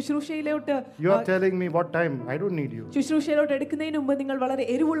 ചിലർ ശുശ്രൂഷയിലോട്ട് You are telling me what time? I don't need you. ശുശ്രൂഷയിലോട്ട് എടുക്കുന്നതിന് മുമ്പ് നിങ്ങൾ വളരെ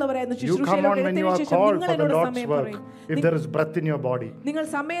എരിവുള്ളവരായിരുന്നു. You come on when you are called for the Lord's work. If there is breath in your body. നിങ്ങൾ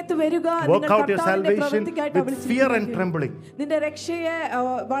സമയത്ത് വരിക. Work out your salvation with fear and trembling. നിന്റെ രക്ഷയെ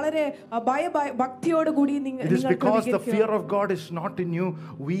വളരെ ഭയഭക്തിയോടുകൂടി നിങ്ങൾ. It is because the fear of God is not in you,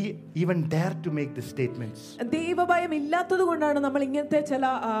 we even dare to make these statements. ദൈവഭയം ഇല്ലാത്തതുകൊണ്ടാണ് നമ്മൾ ഇങ്ങനത്തെ ചില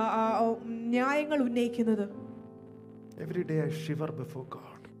ന്യായങ്ങൾ ഉന്നയിക്കുന്നത്. Every day I shiver before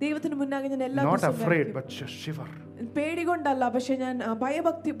God. ദൈവത്തിന് മുന്നാകെ ഞാൻ എല്ലാ Not afraid, but just shiver. പേടി കൊണ്ടല്ല, പക്ഷെ ഞാൻ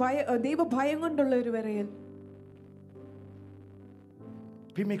ദൈവഭയം കൊണ്ടുള്ള ഒരു വിറയൽ.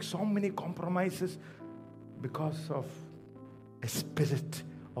 We make so many compromises because of a spirit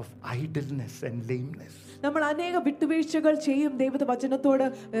of idleness and lameness. നമ്മൾ അനേക വിട്ടുവീഴ്ചകൾ ചെയ്യും ദൈവത്തിന്റെ വചനത്തോട്.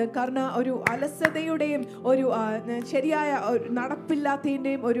 കാരണം ഒരു അലസതയുടെയും ഒരു ശരിയായ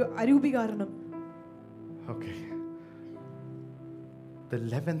നടപ്പില്ലാത്തതിന്റെയും ഒരു അരൂപി കാരണം. Okay. The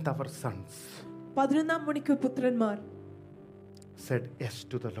 11th hour sons 11ാം മണിക്കൂർ പുത്രന്മാർ said yes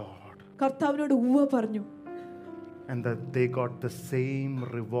to the Lord. കർത്താവിനോട് ഉവ്വ് പറഞ്ഞു. And that they got the same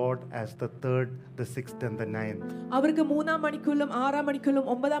reward as the 3rd, the 6th and the 9th. അവർക്ക് 3ാം മണിക്കൂറിലും 6ാം മണിക്കൂറിലും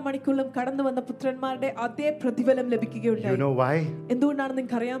 9ാം മണിക്കൂറിലും കടന്നു വന്ന പുത്രന്മാരുടെ അതേ പ്രതിഫലം ലഭിക്കുകയുണ്ടായി. You know why? എന്തുകൊണ്ടാണ്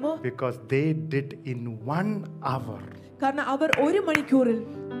നിങ്ങൾക്ക് അറിയാമോ? Because they did in 1 hour കാരണം അവർ 1 മണിക്കൂറിൽ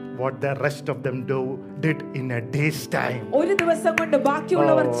what the rest of them did in a day's time. ഒരു ദിവസം കൊണ്ട്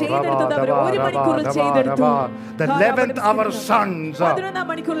ബാക്കിയുള്ളവർ ചെയ്തെടുത്തത് അവർ 1 മണിക്കൂറിൽ ചെയ്തെടുത്തു. The 11th hour sons, 11ാം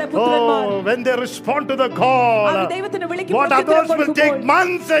മണിക്കൂറിലെ പുത്രന്മാർ, when they respond to the call, അവർ ദൈവത്തിന്റെ വിളിക്ക് what others will take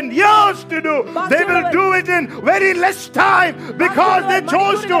months and years to do, they will do it in very less time because they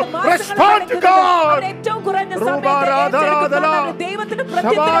chose to respond to God. ഏറ്റവും കുറഞ്ഞ സമയത്ത് ദൈവത്തിന്റെ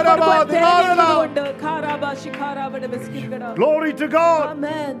പ്രത്യക്ഷത കൊടുക്കുവാൻ. Glory to God.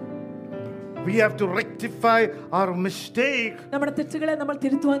 Amen. We have to rectify our mistake. നമ്മുടെ തെറ്റുകളെ നമ്മൾ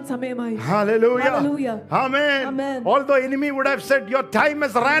തിരുത്തുവാൻ സമയമായി. Hallelujah. Hallelujah. Amen. Amen. Although enemy would have said your time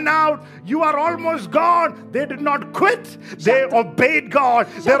has run out, you are almost gone, they did not quit. They obeyed God.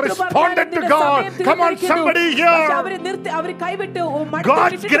 They responded to God. Come on, somebody here.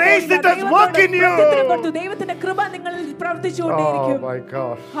 God's grace, it has worked in you. ദൈവത്തിന്റെ കൃപ നിങ്ങളിൽ പ്രവർത്തിച്ചുകൊണ്ടേയിരിക്കും. Oh my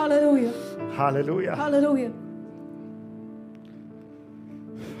God. Hallelujah. Hallelujah. Hallelujah.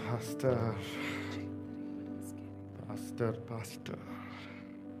 Pastor.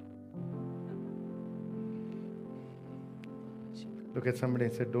 Look at somebody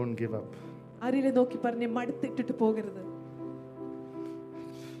and say, don't give up. ആരെയും നോക്കി പറഞ്ഞ് മടുത്തിട്ടിട്ട് പോകരുത്.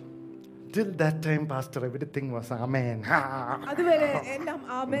 Till that time, Pastor, everything was amen. അതുവരെ എല്ലാം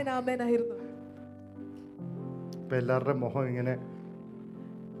ആമേൻ ആമേൻ ആയിരുന്നു. ഇപ്പൊ എല്ലാവരുടെ മുഖം ഇങ്ങനെ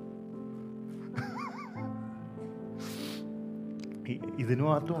ഇതിനു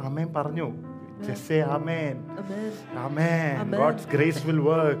മാത്രം ആമേൻ പറഞ്ഞു. Just say amen. Amen. Amen. Amen. God's grace will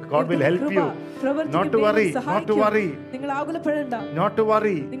work. God will help you. Not to worry. Not to worry. നിങ്ങൾ ആകുലപ്പെടേണ്ട. Not to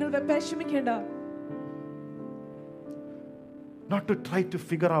worry. നിങ്ങൾ വിഷമിക്കേണ്ട. Not to try to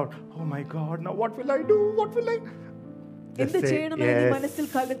figure out, oh my God, now what will I do? What will I? എന്ത് ചെയ്യണമെന്ന് മനസ്സിൽ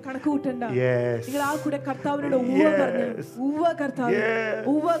കണക്ക് കൂട്ടണ്ട. നിങ്ങൾ ആ കൂടെ കർത്താവിനോട് ഉവ്വ പറഞ്ഞു. ഉവ്വ കർത്താവേ,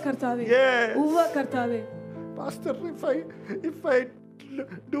 ഉവ്വ കർത്താവേ, ഉവ്വ കർത്താവേ. Pastor, if I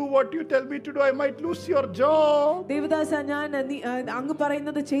do what you tell me to do, I might lose your job. ദേവദാസ, ഞാൻ അങ്ങ്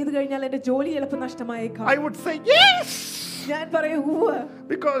പറയുന്നത് ചെയ്തു കഴിഞ്ഞാൽ എന്റെ ജോലി ചിലപ്പോൾ നഷ്ടമായേക്കാം. I would say yes. ഞാൻ പറയും ഉവ്വ്.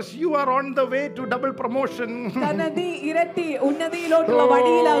 Because you are on the way to double promotion. കാരണം നീ ഇരട്ടി ഉന്നതിയിലോട്ടുള്ള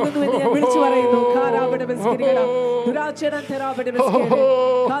വഴിയിലാകുന്നു എന്ന് ഞാൻ വിളിച്ചു പറയുന്നു. കാരാബഡ ബസ്കിരികട ദുരാചരൻ തെരാബഡ ബസ്കിരികട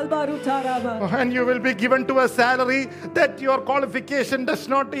കാൽബാരു താരാബ. And you will be given to a salary that your qualification does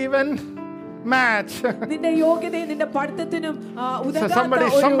not even match. നിന്റെ യോഗ്യതയും നിന്റെ പഠിത്തത്തിനും ഉതകാത്ത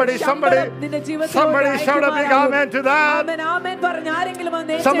somebody നിന്റെ ജീവിതത്തിൽ shout a big amen to that. ആമേൻ ആമേൻ പറഞ്ഞ ആരെങ്കിലും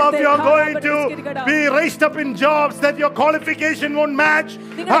വന്നേ. Some of you are going to be raised up in jobs that your qualification won't match.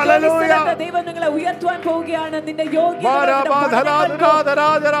 Hallelujah. ദൈവം നിങ്ങളെ ഉയർത്തുവാൻ പോവുകയാണ്. നിന്റെ യോഗ്യത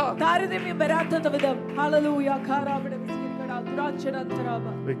താരതമ്യം വരാത്ത വിധം. ഹല്ലേലൂയ. കാരാബഡ ബസ്കിരികട ദുരാചരൻ തെരാബ.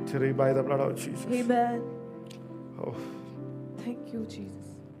 Victory by the blood of Jesus. Amen. Oh. Thank you, Jesus.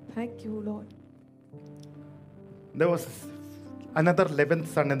 Thank you, Lord. There was another 11th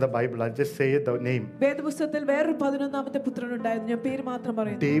son in the Bible. I'll just say the name. വേദപുസ്തകത്തിൽ വേറൊരു 11ാമത്തെ പുത്രൻ ഉണ്ടായിരുന്നു. ഞാൻ പേര് മാത്രം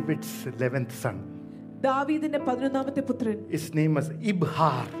പറയുന്നു. David's 11th son. ദാവീദിന്റെ 11ാമത്തെ പുത്രൻ. His name was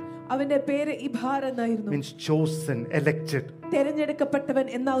Ibhar. അവന്റെ പേര് ഇബ്ഹാർ എന്നായിരുന്നു. Means chosen, elected. തിരഞ്ഞെടുക്കപ്പെട്ടവൻ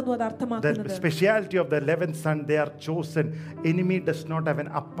എന്നായിരുന്നു അത് അർത്ഥമാക്കുന്നത്. The speciality of the 11th son, they are chosen. Enemy does not have an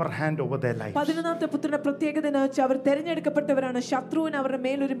upper hand over their life. 11ാമത്തെ പുത്രന്റെ പ്രത്യേകത എന്ന് വെച്ചാൽ അവർ തിരഞ്ഞെടുക്കപ്പെട്ടവരാണ്. ശത്രുവിന് അവരുടെ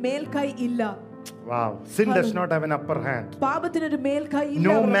മേൽ ഒരു മേൽക്കൈ ഇല്ല. Wow. Sin does not have an upper hand. പാപത്തിന് ഒരു മേൽക്കൈ ഇല്ല.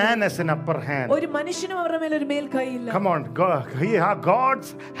 No man has an upper hand. ഒരു മനുഷ്യനും അവരുടെ മേൽ ഒരു മേൽക്കൈ ഇല്ല. Come on, God's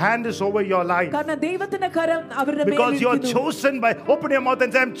hand is over your life. കാരണം ദൈവത്തിന്റെ കരം അവരുടെ മേൽ Because you are ഇരിക്കുന്നു. chosen by, open your mouth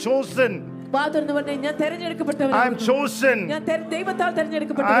and say, I'm chosen. വാതുറന്ന് പറഞ്ഞേ, ഞാൻ തിരഞ്ഞെടുക്കപ്പെട്ടവനാണ്. I'm chosen. ഞാൻ ദൈവത്താൽ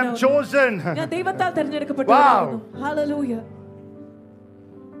തിരഞ്ഞെടുക്കപ്പെട്ടവനാണ്. I'm chosen. ഞാൻ ദൈവത്താൽ തിരഞ്ഞെടുക്കപ്പെട്ടവനാണ്. Hallelujah.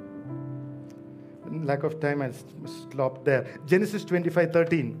 Lack of time, I'll stop there. Genesis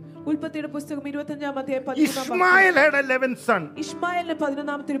 25:13. ഉൽപ്പത്തിയുടെ പുസ്തകം 25-ാം അധ്യായം 13-ാം Ishmael had 11th son. ഇശ്മായേലിന്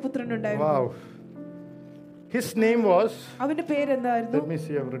 11ാമത്തെ പുത്രൻ ഉണ്ടായിരുന്നു. Wow. His name was, അവന്റെ പേര് എന്തായിരുന്നു? let me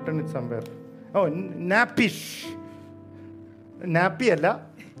see, I've written it somewhere. Oh, Napish. Napi alla,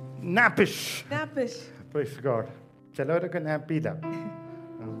 Napish. നാപ്പിഷ്. Praise God. ചിലവരൊക്കെ നാപ്പിയില്ല.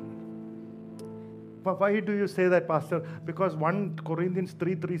 Why do you say that, Pastor? Because 1 Corinthians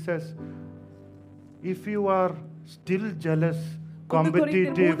 3:3 says, if you are still jealous,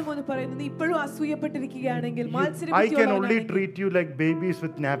 competitive, I can only treat you like babies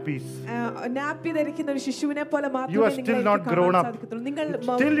with nappies. You are still not grown up.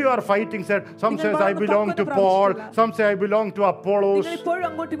 Still you are fighting. Some says I belong to Paul, some say I belong to Apollos.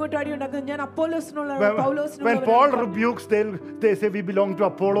 When Paul rebukes, they say we belong to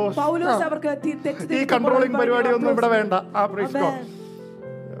Apollos. Ee controlling പരിപാടി ഒന്നും ഇവിടെ വേണ്ട. Praise God.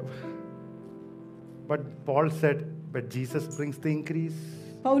 But Paul said, but Jesus brings the increase.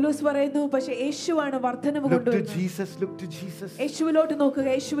 പൗലോസ് പറയുന്നു, പക്ഷേ യേശുവാണ് വർദ്ധനവ് കൊണ്ടുവരുന്നത്. Look to Jesus, look to Jesus. യേശുവിലോട്ട് നോക്കുക,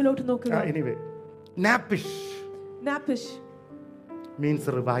 യേശുവിലോട്ട് നോക്കുക. Anyway, Napish means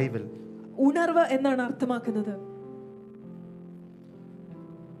revival. ഉണർവ് എന്നാണ് അർത്ഥമാക്കുന്നത്.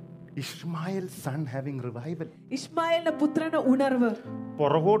 Ishmael's son having revival. ഇശ്മായേലിന്റെ പുത്രന് ഉണർവ്.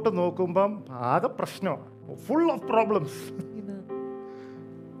 പുറകോട്ട് നോക്കുമ്പം ആകെ പ്രശ്നം, full of problems.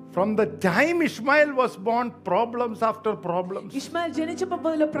 From the time Ishmael was born, problems after problems. ഇശ്മായേൽ ജനിച്ചപ്പോൾ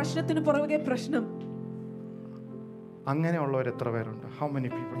മുതൽ പ്രശ്നത്തിന് പുറകെ പ്രശ്നം. അങ്ങനെയുള്ളവർ എത്ര പേരുണ്ട്? How many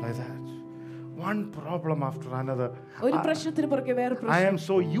people like that? One problem after another. ഒരു പ്രശ്നത്തിന് പുറകെ വേറെ പ്രശ്നം. I am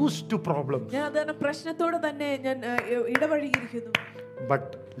so used to problems. ഞാൻ അതാണ് പ്രശ്നത്തോടെ തന്നെ ഞാൻ ഇടവഴിയിരിക്കുന്നു. But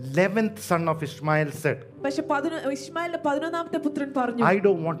 11th son of Ishmael said, പക്ഷേ ഇശ്മായേലിന്റെ 11ാമത്തെ പുത്രൻ പറഞ്ഞു, I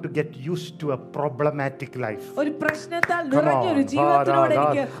don't want to get used to a problematic life. ഒരു പ്രശ്നത്താൽ നിറഞ്ഞ ഒരു ജീവിതത്തിനോട്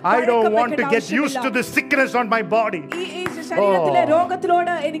എനിക്ക് I don't want to get used to the sickness on my body. ഈ ശരീരത്തിലെ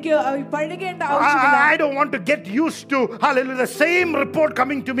രോഗത്തിലോട് എനിക്ക് പഴകേണ്ട ആവശ്യമില്ല. I don't want to get used to, hallelujah, the same report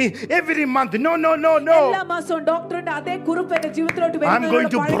coming to me every month. No, no, no, no. എല്ലാ മാസവും ഡോക്ടറുടെ അതേ കുറിപ്പ് എന്റെ ജീവിതത്തിലോട്ട് I'm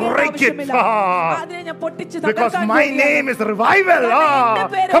going to break it. അതിനെ ഞാൻ പൊട്ടിച്ച് Because my name is revival.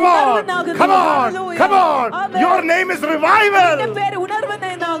 Come on, come on, come on. Your name is revival.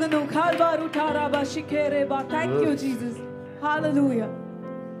 Thank you, Jesus. Hallelujah.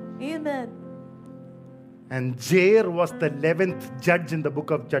 Amen. And Jair was the 11th judge in the book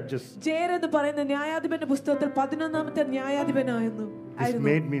of Judges. Jair എന്ന് പറയുന്ന ന്യായാധിപന്റെ പുസ്തകത്തിൽ 11ാമത്തെ ന്യായാധിപനായിരുന്നു. His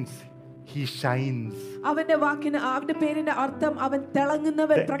name means he shines. അവന്റെ വാക്കിന് അവന്റെ പേരിന്റെ അർത്ഥം അവൻ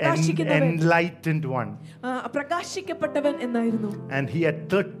തിളങ്ങുന്നവൻ, പ്രകാശിക്കുന്നവൻ, enlightened one. പ്രകാശിക്കപ്പെട്ടവൻ എന്നായിരുന്നു. And he had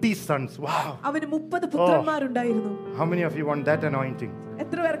 30 sons. Wow. അവന് 30 പുത്രന്മാരുണ്ടായിരുന്നു. How many of you want that anointing?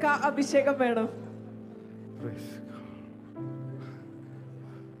 എത്ര പേർക്ക് ആ അഭിഷേകം വേണം? Praise God.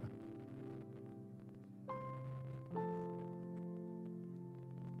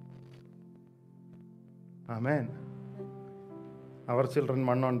 Amen. Our children,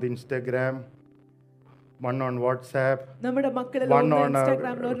 one on the Instagram, one on WhatsApp, നമ്മുടെ മക്കളിൽ one on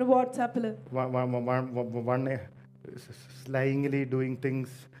ഇൻസ്റ്റാഗ്രാമിൽ ഒരു വാട്സാപ്പിൽ, one slyingly doing things,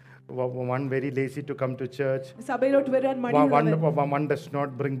 one very lazy to come to church, സഭയിലോട്ട് വരാൻ മടിയുള്ളവൻ, one does not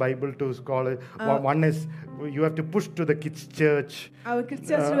bring Bible to school, one is you have to push to the kids church. അവർ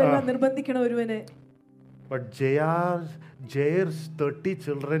ക്രിസ്ത്യൻസിൽ വരാൻ നിർബന്ധിക്കണം ഒരുവനെ. But Jair's 30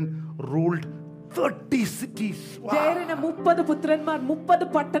 children ruled 30 cities. Wow. ജയറിന് 30 പുത്രന്മാർ 30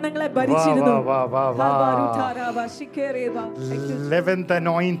 പട്ടണങ്ങളെ ഭരിച്ചിരുന്നു. 11th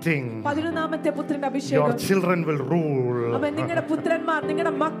anointing. 11ാമത്തെ പുത്രന്റെ അഭിഷേകം. Your children will rule. അവൻ നിങ്ങളുടെ പുത്രന്മാർ,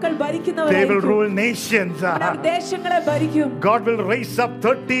 നിങ്ങളുടെ മക്കൾ ഭരിക്കുന്നവരായിരിക്കും. They will rule nations. അവർ ദേശങ്ങളെ ഭരിക്കും. God will raise up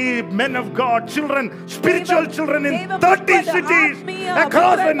 30 men of God, children, spiritual children in 30 cities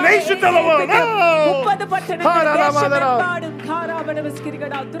across the nations of the world. 30 പട്ടണങ്ങൾ ദേശമെമ്പാടും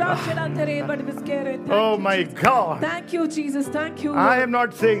ഖാരാബഡബസ്കിരിഗഡ ദുരാക്ഷരാന്തരേബഡബസ്. Oh my God. Thank you, Jesus. Thank you. I am not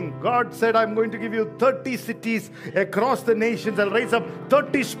saying, God said, I'm going to give you 30 cities across the nations. I'll raise up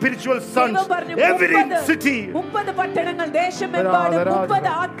 30 spiritual sons. Every city. 30 പട്ടണങ്ങൾ ദേശമെമ്പാടും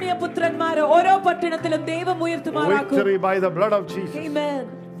 30 ആത്മീയ പുത്രന്മാരെ ഓരോ പട്ടണത്തിലും ദൈവം ഉയർത്തുമാറാക്കും. Victory by the blood of Jesus. Amen.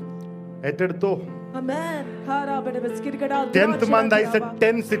 ഏറ്റെടുത്തോ? Amen. 10th month I said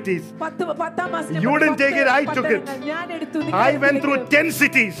 10 cities. You didn't take it, I took it. I went through 10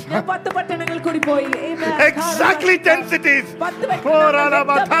 cities. Exactly 10 cities. For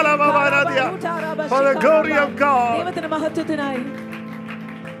the glory of God.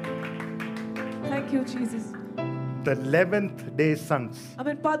 Thank you, Jesus. The 11th day sons.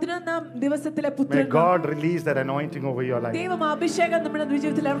 May God release that anointing over your life.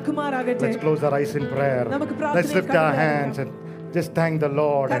 Let's close our eyes in prayer. Let's lift our hands and just thank the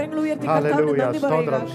Lord. Hallelujah.